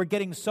people and you were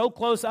getting so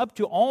close up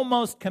to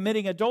almost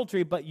committing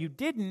adultery, but you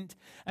didn't,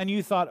 and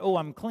you thought, oh,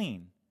 I'm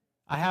clean.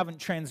 I haven't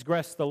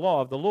transgressed the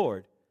law of the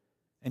Lord.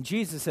 And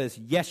Jesus says,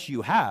 yes,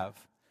 you have,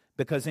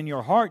 because in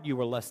your heart you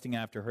were lusting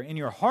after her. In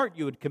your heart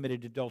you had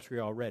committed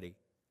adultery already.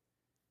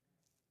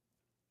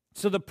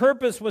 So the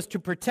purpose was to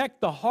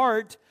protect the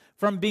heart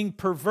from being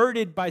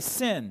perverted by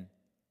sin.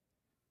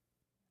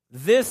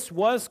 This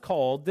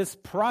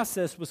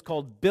process was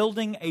called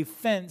building a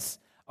fence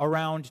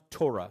around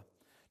Torah.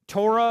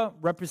 Torah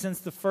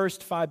represents the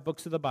first 5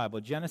 books of the Bible: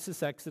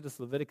 Genesis, Exodus,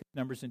 Leviticus,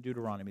 Numbers, and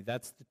Deuteronomy.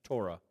 That's the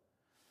Torah,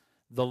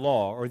 the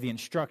law or the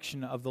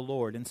instruction of the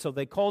Lord. And so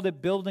they called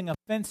it building a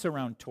fence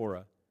around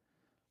Torah.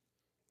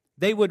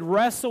 They would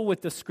wrestle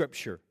with the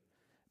Scripture,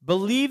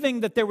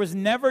 believing that there was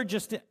never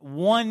just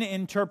one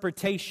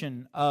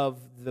interpretation of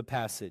the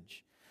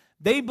passage.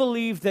 They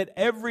believed that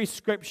every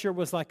Scripture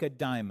was like a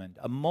diamond,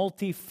 a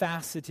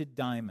multifaceted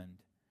diamond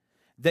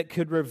that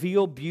could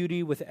reveal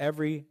beauty with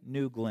every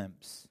new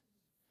glimpse.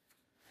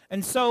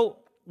 And so,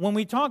 when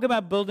we talk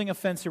about building a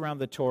fence around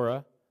the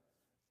Torah,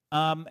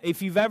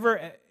 if you've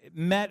ever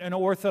met an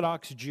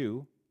Orthodox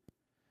Jew,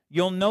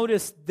 you'll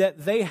notice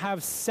that they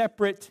have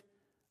separate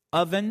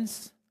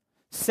ovens,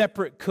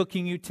 separate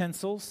cooking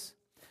utensils,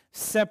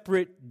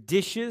 separate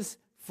dishes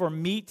for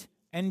meat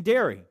and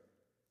dairy.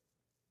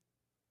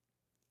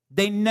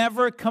 They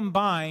never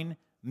combine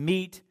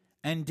meat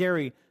and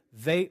dairy.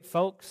 They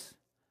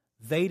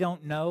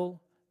don't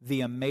know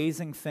the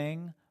amazing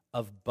thing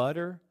of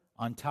butter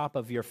on top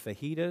of your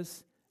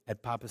fajitas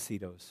at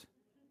Pappasitos.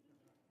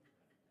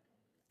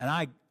 And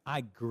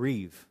I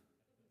grieve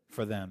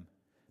for them,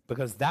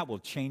 because that will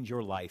change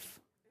your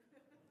life.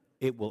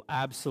 It will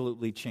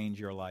absolutely change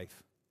your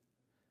life.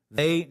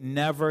 They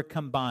never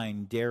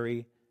combine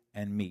dairy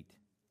and meat.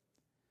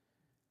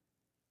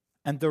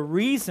 And the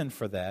reason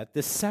for that,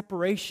 the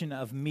separation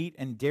of meat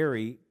and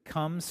dairy,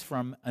 comes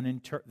from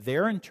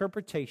their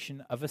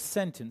interpretation of a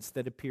sentence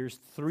that appears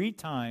 3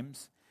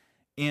 times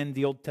in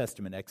the Old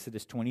Testament: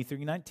 Exodus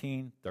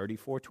 23:19,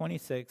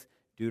 34:26,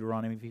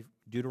 Deuteronomy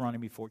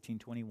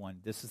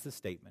 14:21. This is the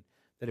statement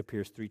that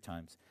appears 3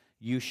 times: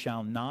 "You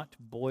shall not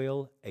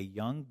boil a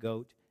young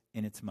goat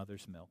in its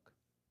mother's milk."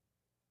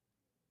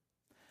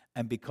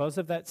 And because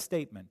of that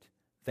statement,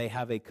 they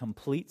have a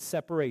complete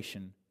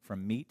separation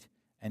from meat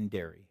and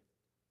dairy.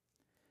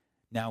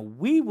 Now,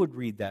 we would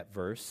read that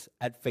verse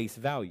at face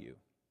value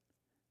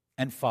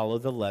and follow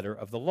the letter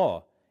of the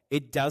law.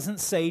 It doesn't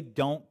say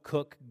don't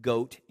cook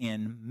goat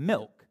in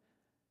milk,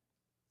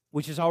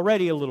 which is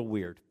already a little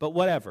weird, but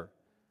whatever.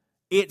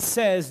 It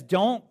says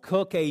don't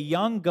cook a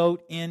young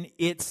goat in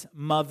its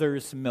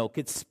mother's milk.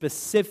 It's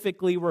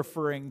specifically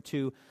referring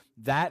to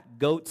that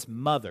goat's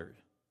mother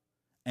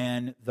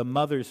and the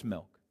mother's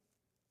milk.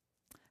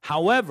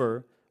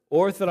 However,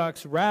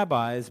 Orthodox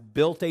rabbis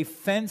built a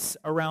fence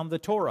around the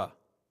Torah,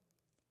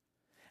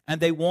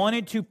 and they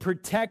wanted to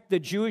protect the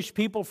Jewish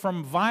people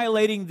from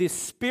violating the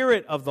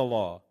spirit of the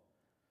law,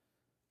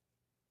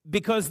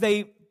 because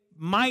they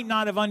might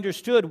not have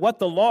understood what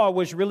the law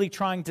was really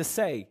trying to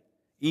say,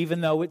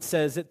 even though it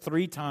says it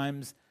 3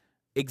 times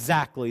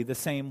exactly the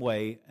same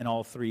way in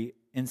all 3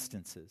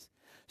 instances.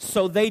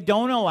 So they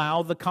don't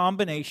allow the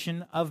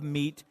combination of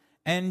meat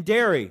and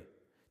dairy,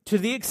 to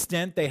the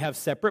extent they have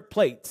separate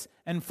plates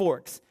and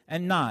forks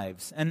and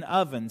knives and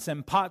ovens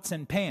and pots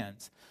and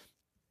pans,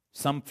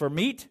 some for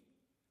meat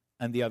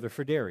and the other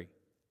for dairy.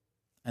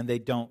 And they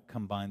don't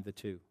combine the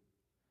 2.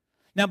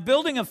 Now,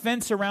 building a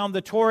fence around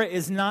the Torah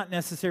is not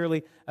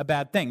necessarily a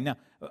bad thing. Now,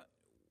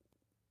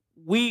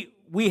 we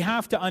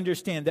have to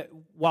understand that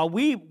while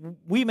we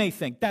may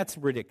think that's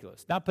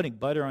ridiculous, not putting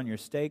butter on your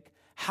steak,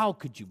 how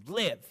could you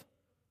live?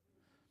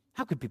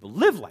 How could people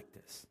live like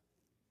this?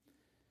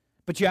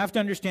 But you have to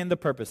understand the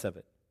purpose of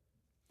it.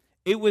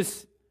 It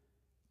was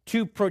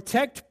to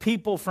protect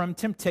people from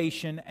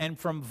temptation and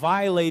from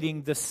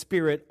violating the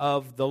spirit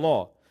of the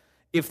law.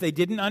 If they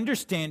didn't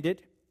understand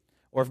it,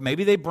 or if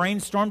maybe they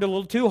brainstormed a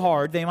little too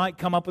hard, they might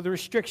come up with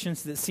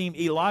restrictions that seem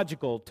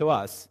illogical to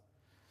us.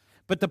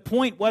 But the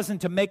point wasn't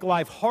to make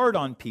life hard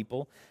on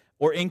people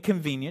or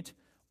inconvenient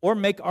or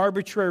make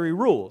arbitrary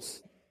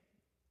rules.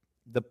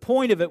 The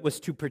point of it was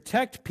to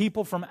protect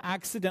people from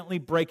accidentally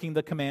breaking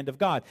the command of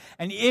God.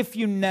 And if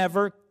you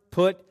never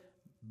put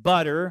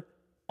butter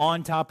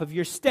on top of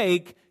your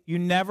steak, you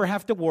never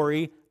have to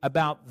worry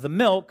about the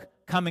milk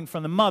coming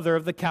from the mother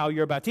of the cow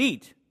you're about to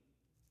eat.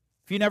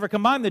 If you never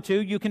combine the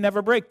 2, you can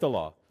never break the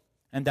law.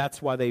 And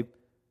that's why they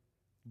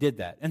did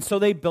that. And so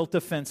they built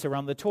a fence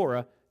around the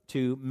Torah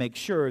to make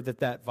sure that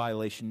that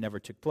violation never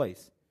took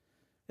place.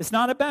 It's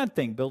not a bad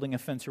thing, building a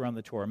fence around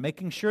the Torah,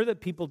 making sure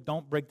that people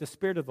don't break the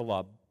spirit of the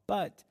law.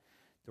 But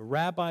the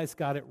rabbis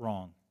got it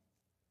wrong.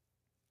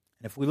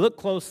 And if we look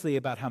closely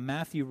about how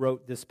Matthew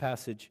wrote this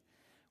passage,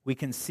 we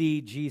can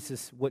see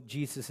what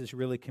Jesus is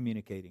really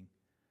communicating.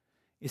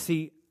 You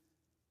see,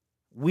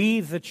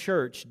 we, the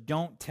church,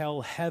 don't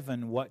tell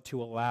heaven what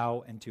to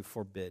allow and to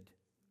forbid.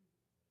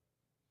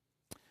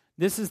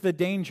 This is the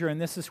danger,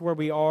 and this is where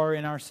we are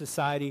in our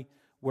society,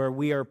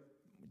 where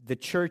the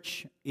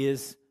church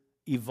is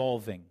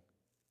evolving.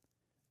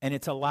 And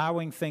it's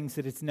allowing things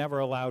that it's never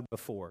allowed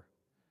before.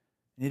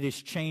 And it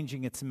is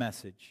changing its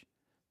message.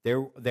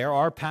 There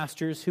are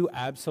pastors who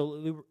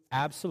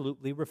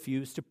absolutely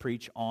refuse to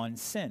preach on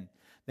sin.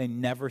 They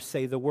never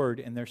say the word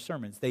in their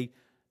sermons.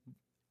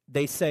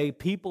 They say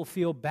people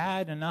feel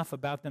bad enough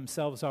about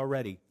themselves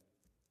already.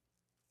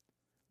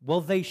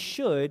 Well, they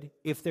should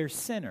if they're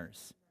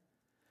sinners.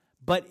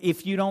 But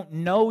if you don't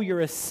know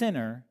you're a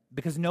sinner,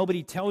 because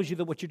nobody tells you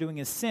that what you're doing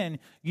is sin,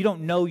 you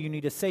don't know you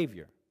need a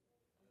Savior.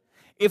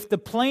 If the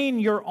plane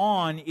you're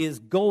on is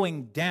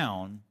going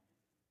down,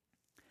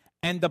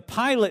 and the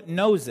pilot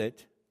knows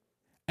it,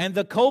 and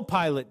the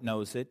co-pilot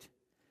knows it,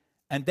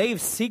 and they've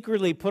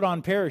secretly put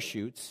on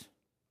parachutes,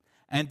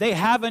 and they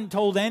haven't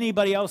told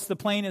anybody else the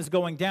plane is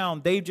going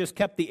down, they've just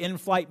kept the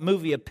in-flight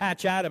movie of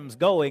Patch Adams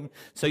going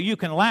so you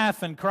can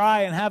laugh and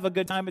cry and have a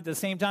good time at the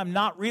same time,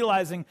 not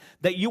realizing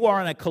that you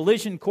are on a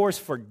collision course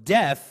for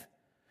death,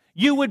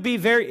 you would be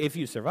if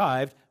you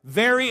survived,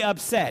 very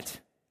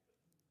upset.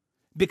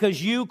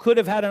 Because you could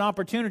have had an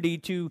opportunity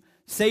to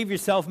save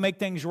yourself, make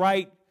things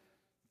right,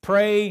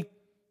 pray,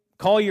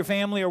 call your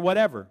family or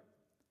whatever.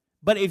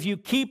 But if you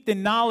keep the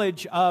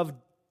knowledge of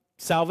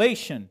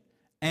salvation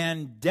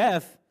and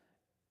death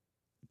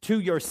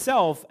to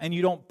yourself and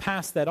you don't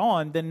pass that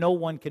on, then no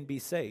one can be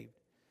saved.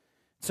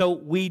 So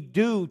we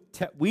do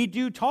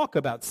talk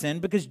about sin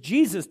because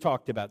Jesus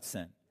talked about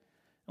sin.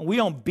 And we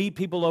don't beat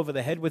people over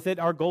the head with it.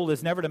 Our goal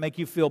is never to make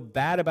you feel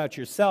bad about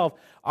yourself.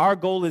 Our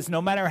goal is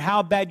no matter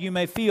how bad you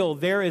may feel,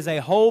 there is a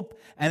hope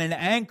and an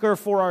anchor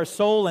for our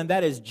soul, and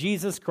that is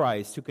Jesus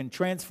Christ, who can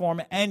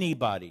transform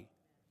anybody.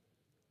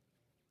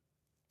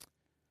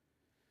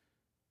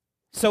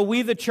 So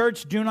we, the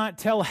church, do not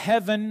tell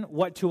heaven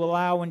what to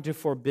allow and to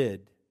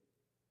forbid.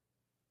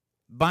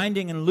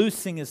 Binding and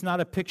loosing is not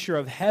a picture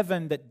of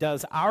heaven that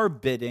does our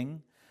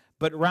bidding,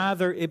 but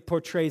rather it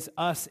portrays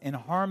us in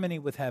harmony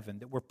with heaven,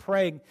 that we're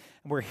praying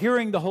and we're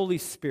hearing the Holy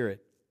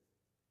Spirit.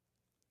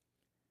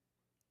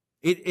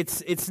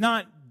 It's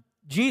not,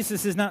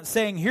 Jesus is not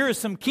saying, here are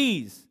some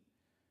keys.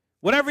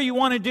 Whatever you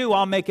want to do,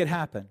 I'll make it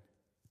happen.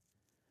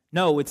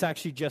 No, it's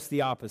actually just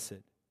the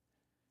opposite.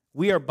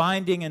 We are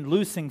binding and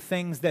loosing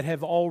things that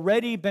have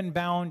already been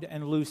bound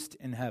and loosed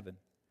in heaven.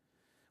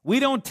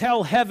 We don't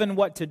tell heaven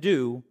what to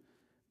do,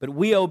 but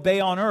we obey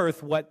on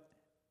earth what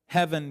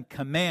heaven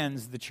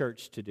commands the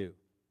church to do.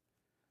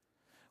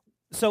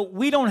 So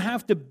we don't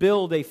have to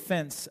build a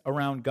fence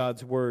around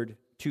God's word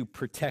to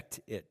protect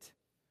it.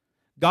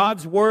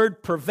 God's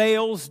word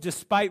prevails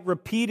despite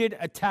repeated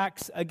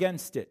attacks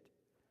against it.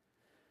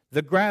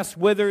 The grass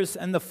withers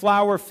and the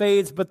flower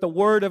fades, but the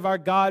word of our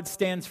God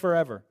stands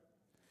forever.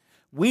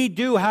 We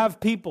do have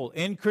people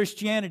in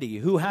Christianity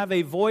who have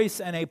a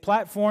voice and a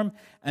platform,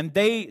 and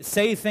they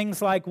say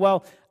things like,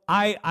 well,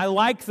 I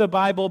like the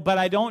Bible, but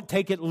I don't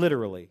take it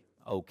literally.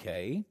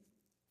 Okay.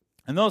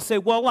 And they'll say,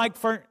 well, like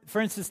for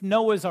instance,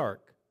 Noah's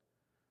Ark.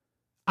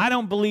 I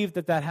don't believe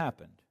that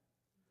happened.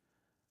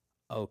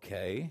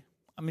 Okay.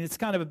 I mean, it's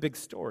kind of a big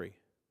story.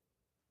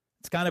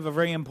 It's kind of a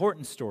very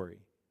important story.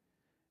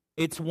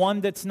 It's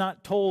one that's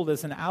not told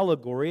as an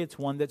allegory. It's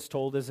one that's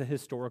told as a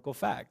historical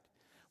fact.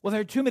 Well,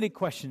 there are too many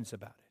questions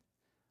about it.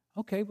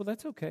 Okay, well,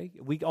 that's okay.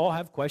 We all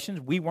have questions.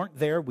 We weren't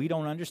there. We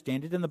don't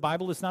understand it. And the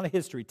Bible is not a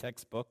history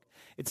textbook.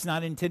 It's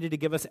not intended to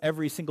give us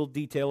every single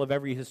detail of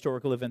every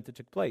historical event that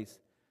took place.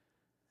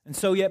 And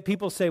so yet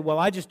people say, well,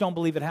 I just don't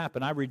believe it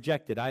happened. I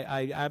reject it.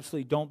 I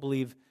absolutely don't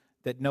believe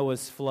that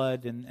Noah's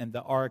flood and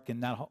the ark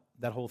and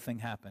that whole thing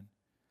happened.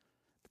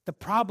 But the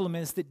problem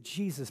is that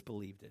Jesus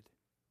believed it.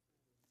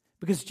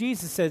 Because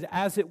Jesus said,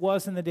 as it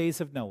was in the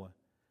days of Noah,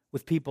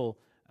 with people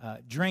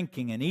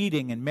drinking and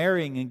eating and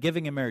marrying and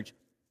giving in marriage,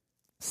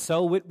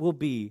 so it will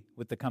be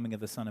with the coming of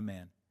the Son of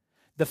Man.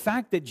 The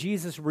fact that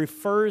Jesus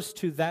refers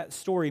to that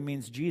story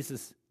means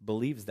Jesus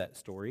believes that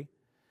story.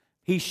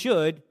 He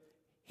should.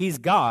 He's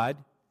God.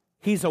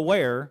 He's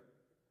aware.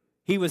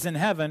 He was in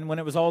heaven when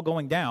it was all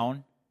going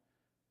down.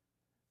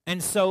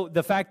 And so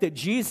the fact that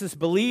Jesus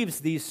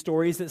believes these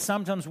stories that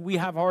sometimes we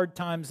have hard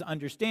times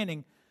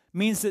understanding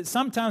means that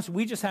sometimes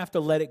we just have to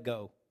let it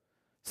go.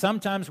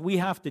 Sometimes we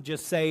have to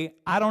just say,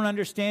 I don't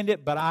understand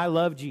it, but I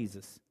love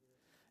Jesus.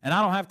 And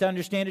I don't have to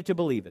understand it to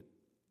believe it.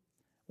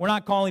 We're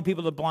not calling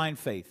people to blind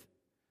faith.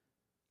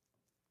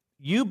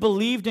 You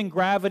believed in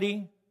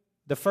gravity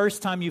the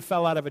first time you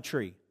fell out of a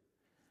tree.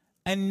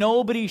 And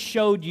nobody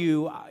showed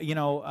you,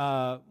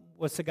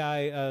 what's the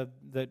guy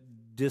that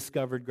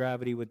discovered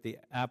gravity with the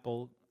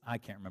apple? I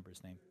can't remember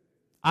his name.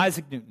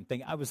 Isaac Newton.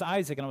 I was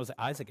Isaac, and I was like,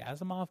 Isaac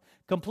Asimov?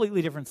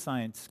 Completely different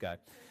science guy.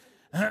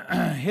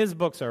 His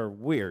books are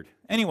weird.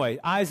 Anyway,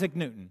 Isaac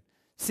Newton.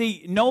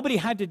 See, nobody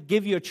had to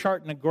give you a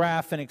chart and a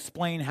graph and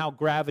explain how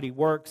gravity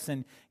works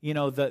and,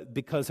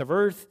 because of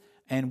Earth,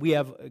 and we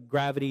have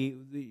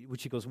gravity,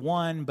 which equals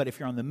 1, but if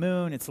you're on the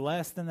moon, it's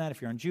less than that.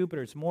 If you're on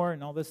Jupiter, it's more,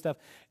 and all this stuff.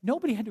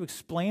 Nobody had to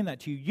explain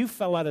that to you. You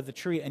fell out of the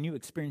tree, and you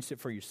experienced it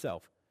for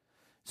yourself.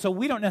 So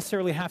we don't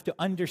necessarily have to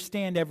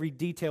understand every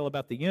detail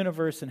about the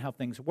universe and how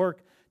things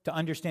work to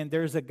understand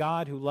there's a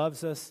God who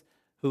loves us,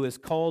 who has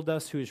called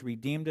us, who has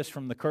redeemed us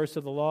from the curse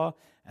of the law,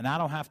 and I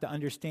don't have to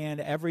understand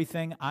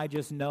everything. I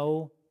just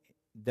know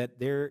that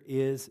there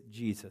is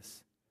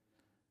Jesus.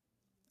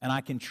 And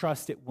I can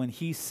trust it when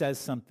He says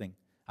something.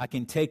 I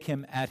can take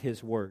Him at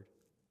His word.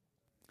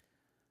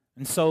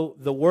 And so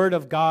the Word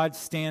of God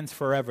stands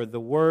forever. The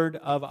Word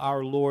of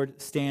our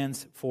Lord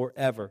stands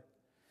forever.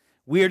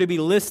 We are to be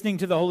listening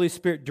to the Holy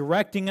Spirit,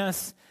 directing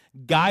us,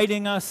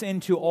 guiding us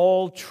into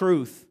all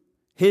truth,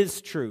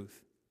 His truth.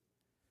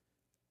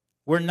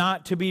 We're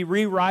not to be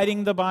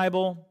rewriting the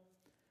Bible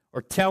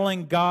or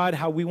telling God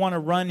how we want to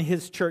run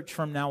His church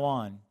from now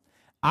on.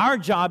 Our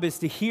job is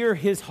to hear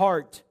His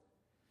heart,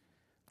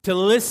 to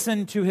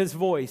listen to His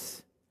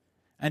voice,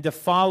 and to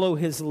follow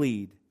His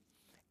lead.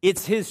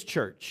 It's His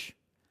church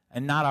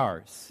and not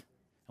ours.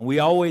 And we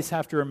always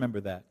have to remember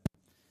that.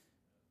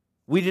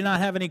 We did not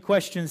have any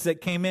questions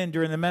that came in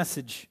during the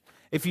message.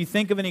 If you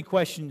think of any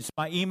questions,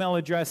 my email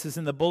address is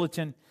in the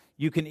bulletin.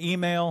 You can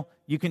email,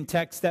 you can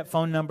text that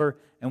phone number,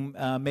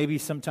 and maybe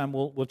sometime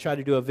we'll try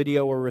to do a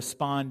video or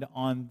respond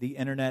on the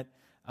internet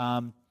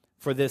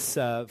for this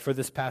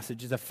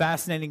passage. It's a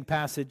fascinating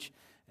passage,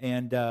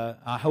 and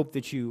I hope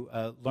that you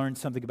learned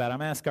something about it.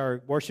 I'm going to ask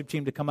our worship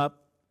team to come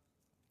up.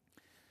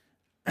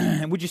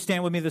 And would you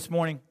stand with me this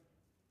morning?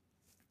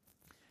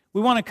 We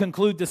want to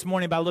conclude this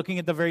morning by looking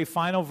at the very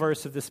final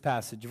verse of this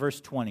passage,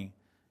 verse 20,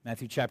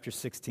 Matthew chapter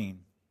 16.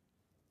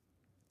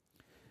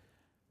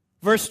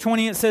 Verse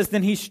 20, it says,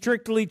 "Then he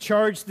strictly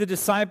charged the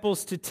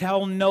disciples to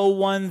tell no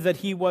one that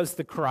he was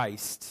the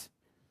Christ."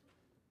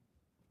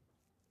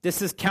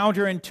 This is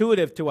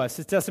counterintuitive to us.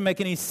 It doesn't make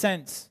any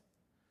sense.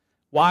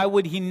 Why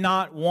would he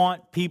not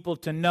want people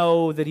to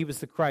know that he was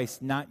the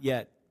Christ? Not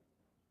yet.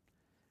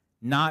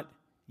 Not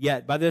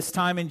yet. By this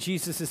time in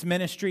Jesus'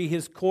 ministry,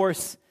 his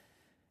course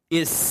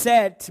is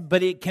set,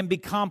 but it can be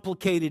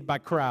complicated by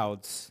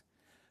crowds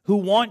who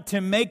want to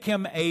make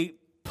him a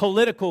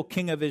political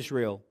king of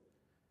Israel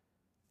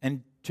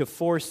and to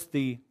force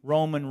the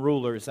Roman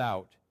rulers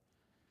out.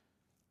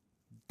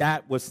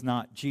 That was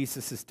not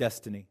Jesus'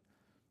 destiny.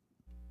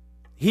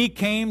 He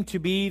came to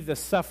be the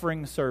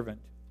suffering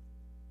servant,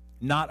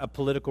 not a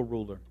political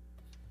ruler.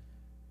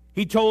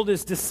 He told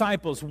his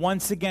disciples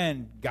once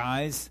again,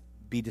 guys,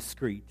 be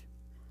discreet.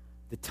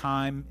 The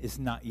time is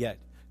not yet.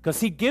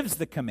 Because he gives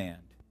the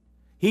command.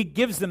 He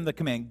gives them the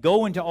command,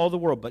 go into all the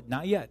world, but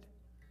not yet.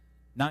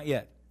 Not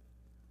yet.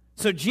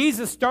 So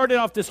Jesus started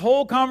off this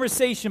whole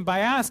conversation by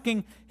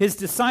asking his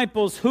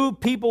disciples who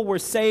people were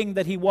saying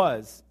that he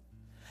was.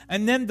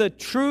 And then the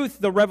truth,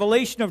 the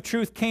revelation of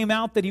truth came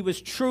out that he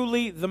was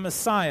truly the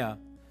Messiah,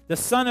 the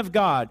Son of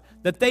God,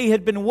 that they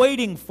had been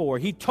waiting for.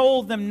 He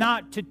told them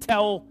not to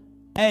tell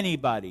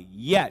anybody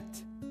yet.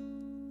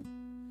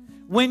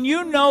 When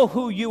you know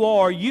who you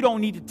are, you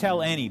don't need to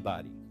tell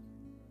anybody.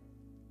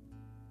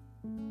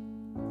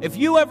 If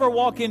you ever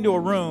walk into a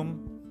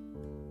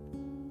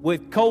room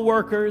with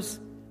coworkers,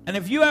 and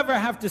if you ever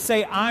have to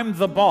say, I'm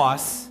the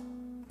boss,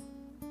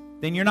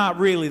 then you're not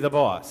really the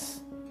boss.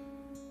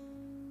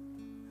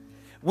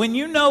 When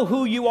you know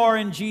who you are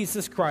in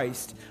Jesus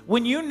Christ,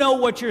 when you know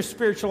what your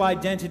spiritual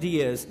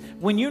identity is,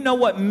 when you know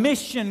what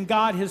mission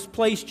God has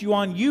placed you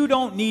on, you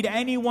don't need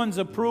anyone's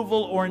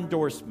approval or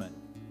endorsement.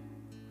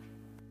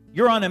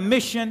 You're on a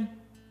mission,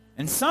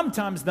 and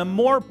sometimes the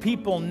more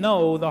people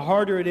know, the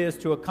harder it is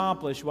to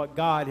accomplish what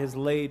God has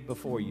laid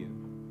before you.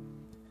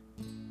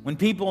 When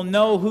people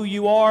know who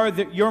you are,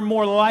 you're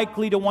more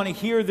likely to want to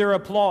hear their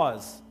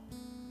applause,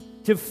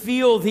 to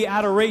feel the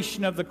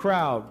adoration of the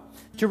crowd,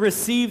 to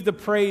receive the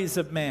praise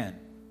of man.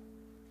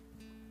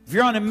 If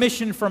you're on a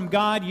mission from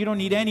God, you don't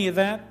need any of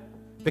that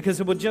because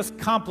it will just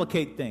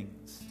complicate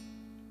things.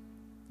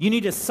 You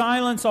need to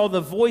silence all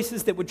the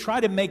voices that would try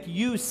to make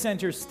you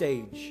center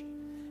stage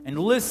and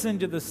listen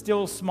to the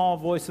still small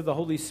voice of the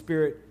Holy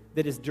Spirit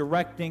that is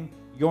directing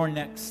your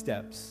next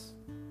steps.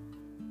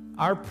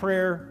 Our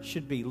prayer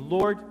should be,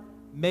 Lord,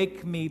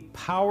 make me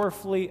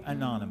powerfully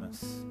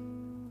anonymous.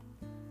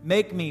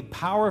 Make me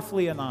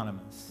powerfully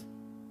anonymous.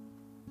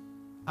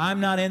 I'm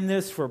not in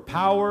this for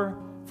power,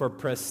 for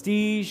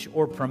prestige,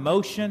 or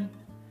promotion.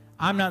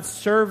 I'm not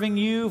serving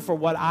you for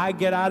what I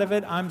get out of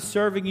it. I'm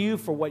serving you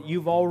for what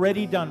you've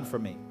already done for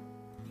me.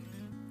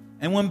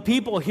 And when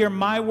people hear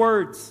my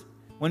words,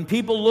 when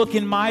people look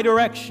in my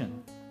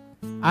direction,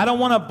 I don't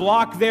want to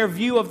block their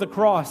view of the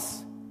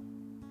cross.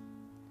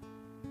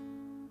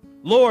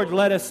 Lord,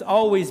 let us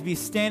always be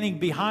standing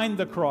behind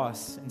the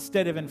cross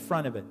instead of in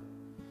front of it.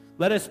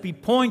 Let us be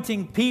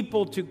pointing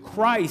people to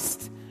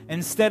Christ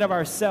instead of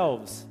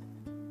ourselves.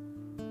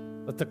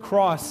 Let the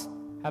cross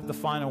have the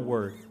final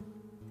word.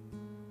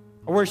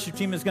 Our worship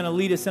team is going to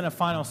lead us in a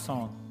final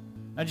song.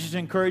 I just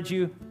encourage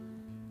you,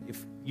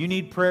 if you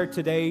need prayer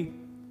today,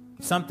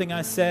 something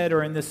I said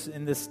or in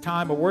this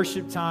time, a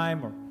worship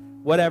time or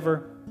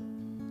whatever,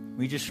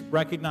 we just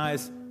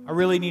recognize I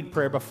really need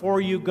prayer.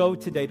 Before you go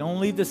today, don't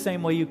leave the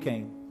same way you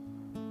came.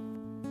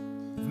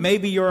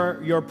 Maybe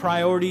your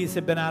priorities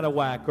have been out of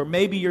whack, or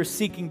maybe you're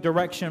seeking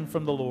direction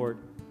from the Lord.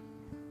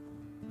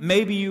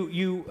 Maybe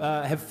you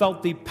have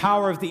felt the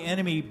power of the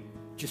enemy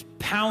just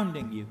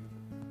pounding you.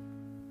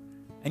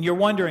 And you're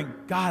wondering,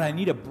 God, I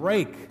need a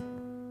break.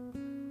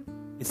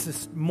 It's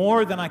just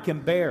more than I can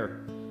bear.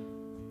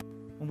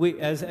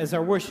 As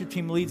our worship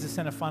team leads us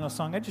in a final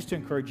song, I just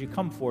encourage you,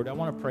 come forward. I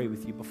want to pray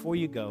with you before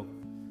you go.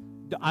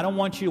 I don't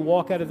want you to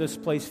walk out of this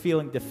place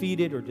feeling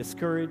defeated or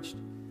discouraged.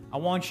 I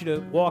want you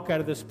to walk out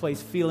of this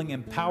place feeling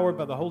empowered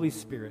by the Holy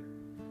Spirit,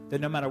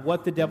 that no matter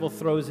what the devil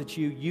throws at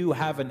you, you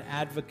have an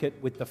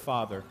advocate with the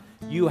Father.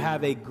 You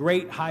have a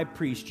great high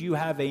priest. You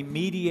have a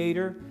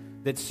mediator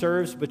that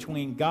serves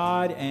between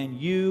God and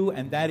you,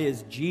 and that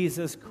is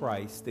Jesus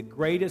Christ, the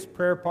greatest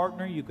prayer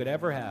partner you could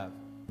ever have.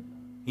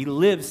 He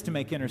lives to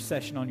make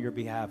intercession on your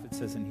behalf, it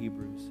says in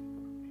Hebrews.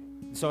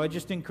 So I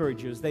just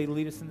encourage you, as they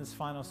lead us in this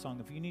final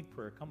song, if you need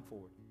prayer, come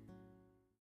forward.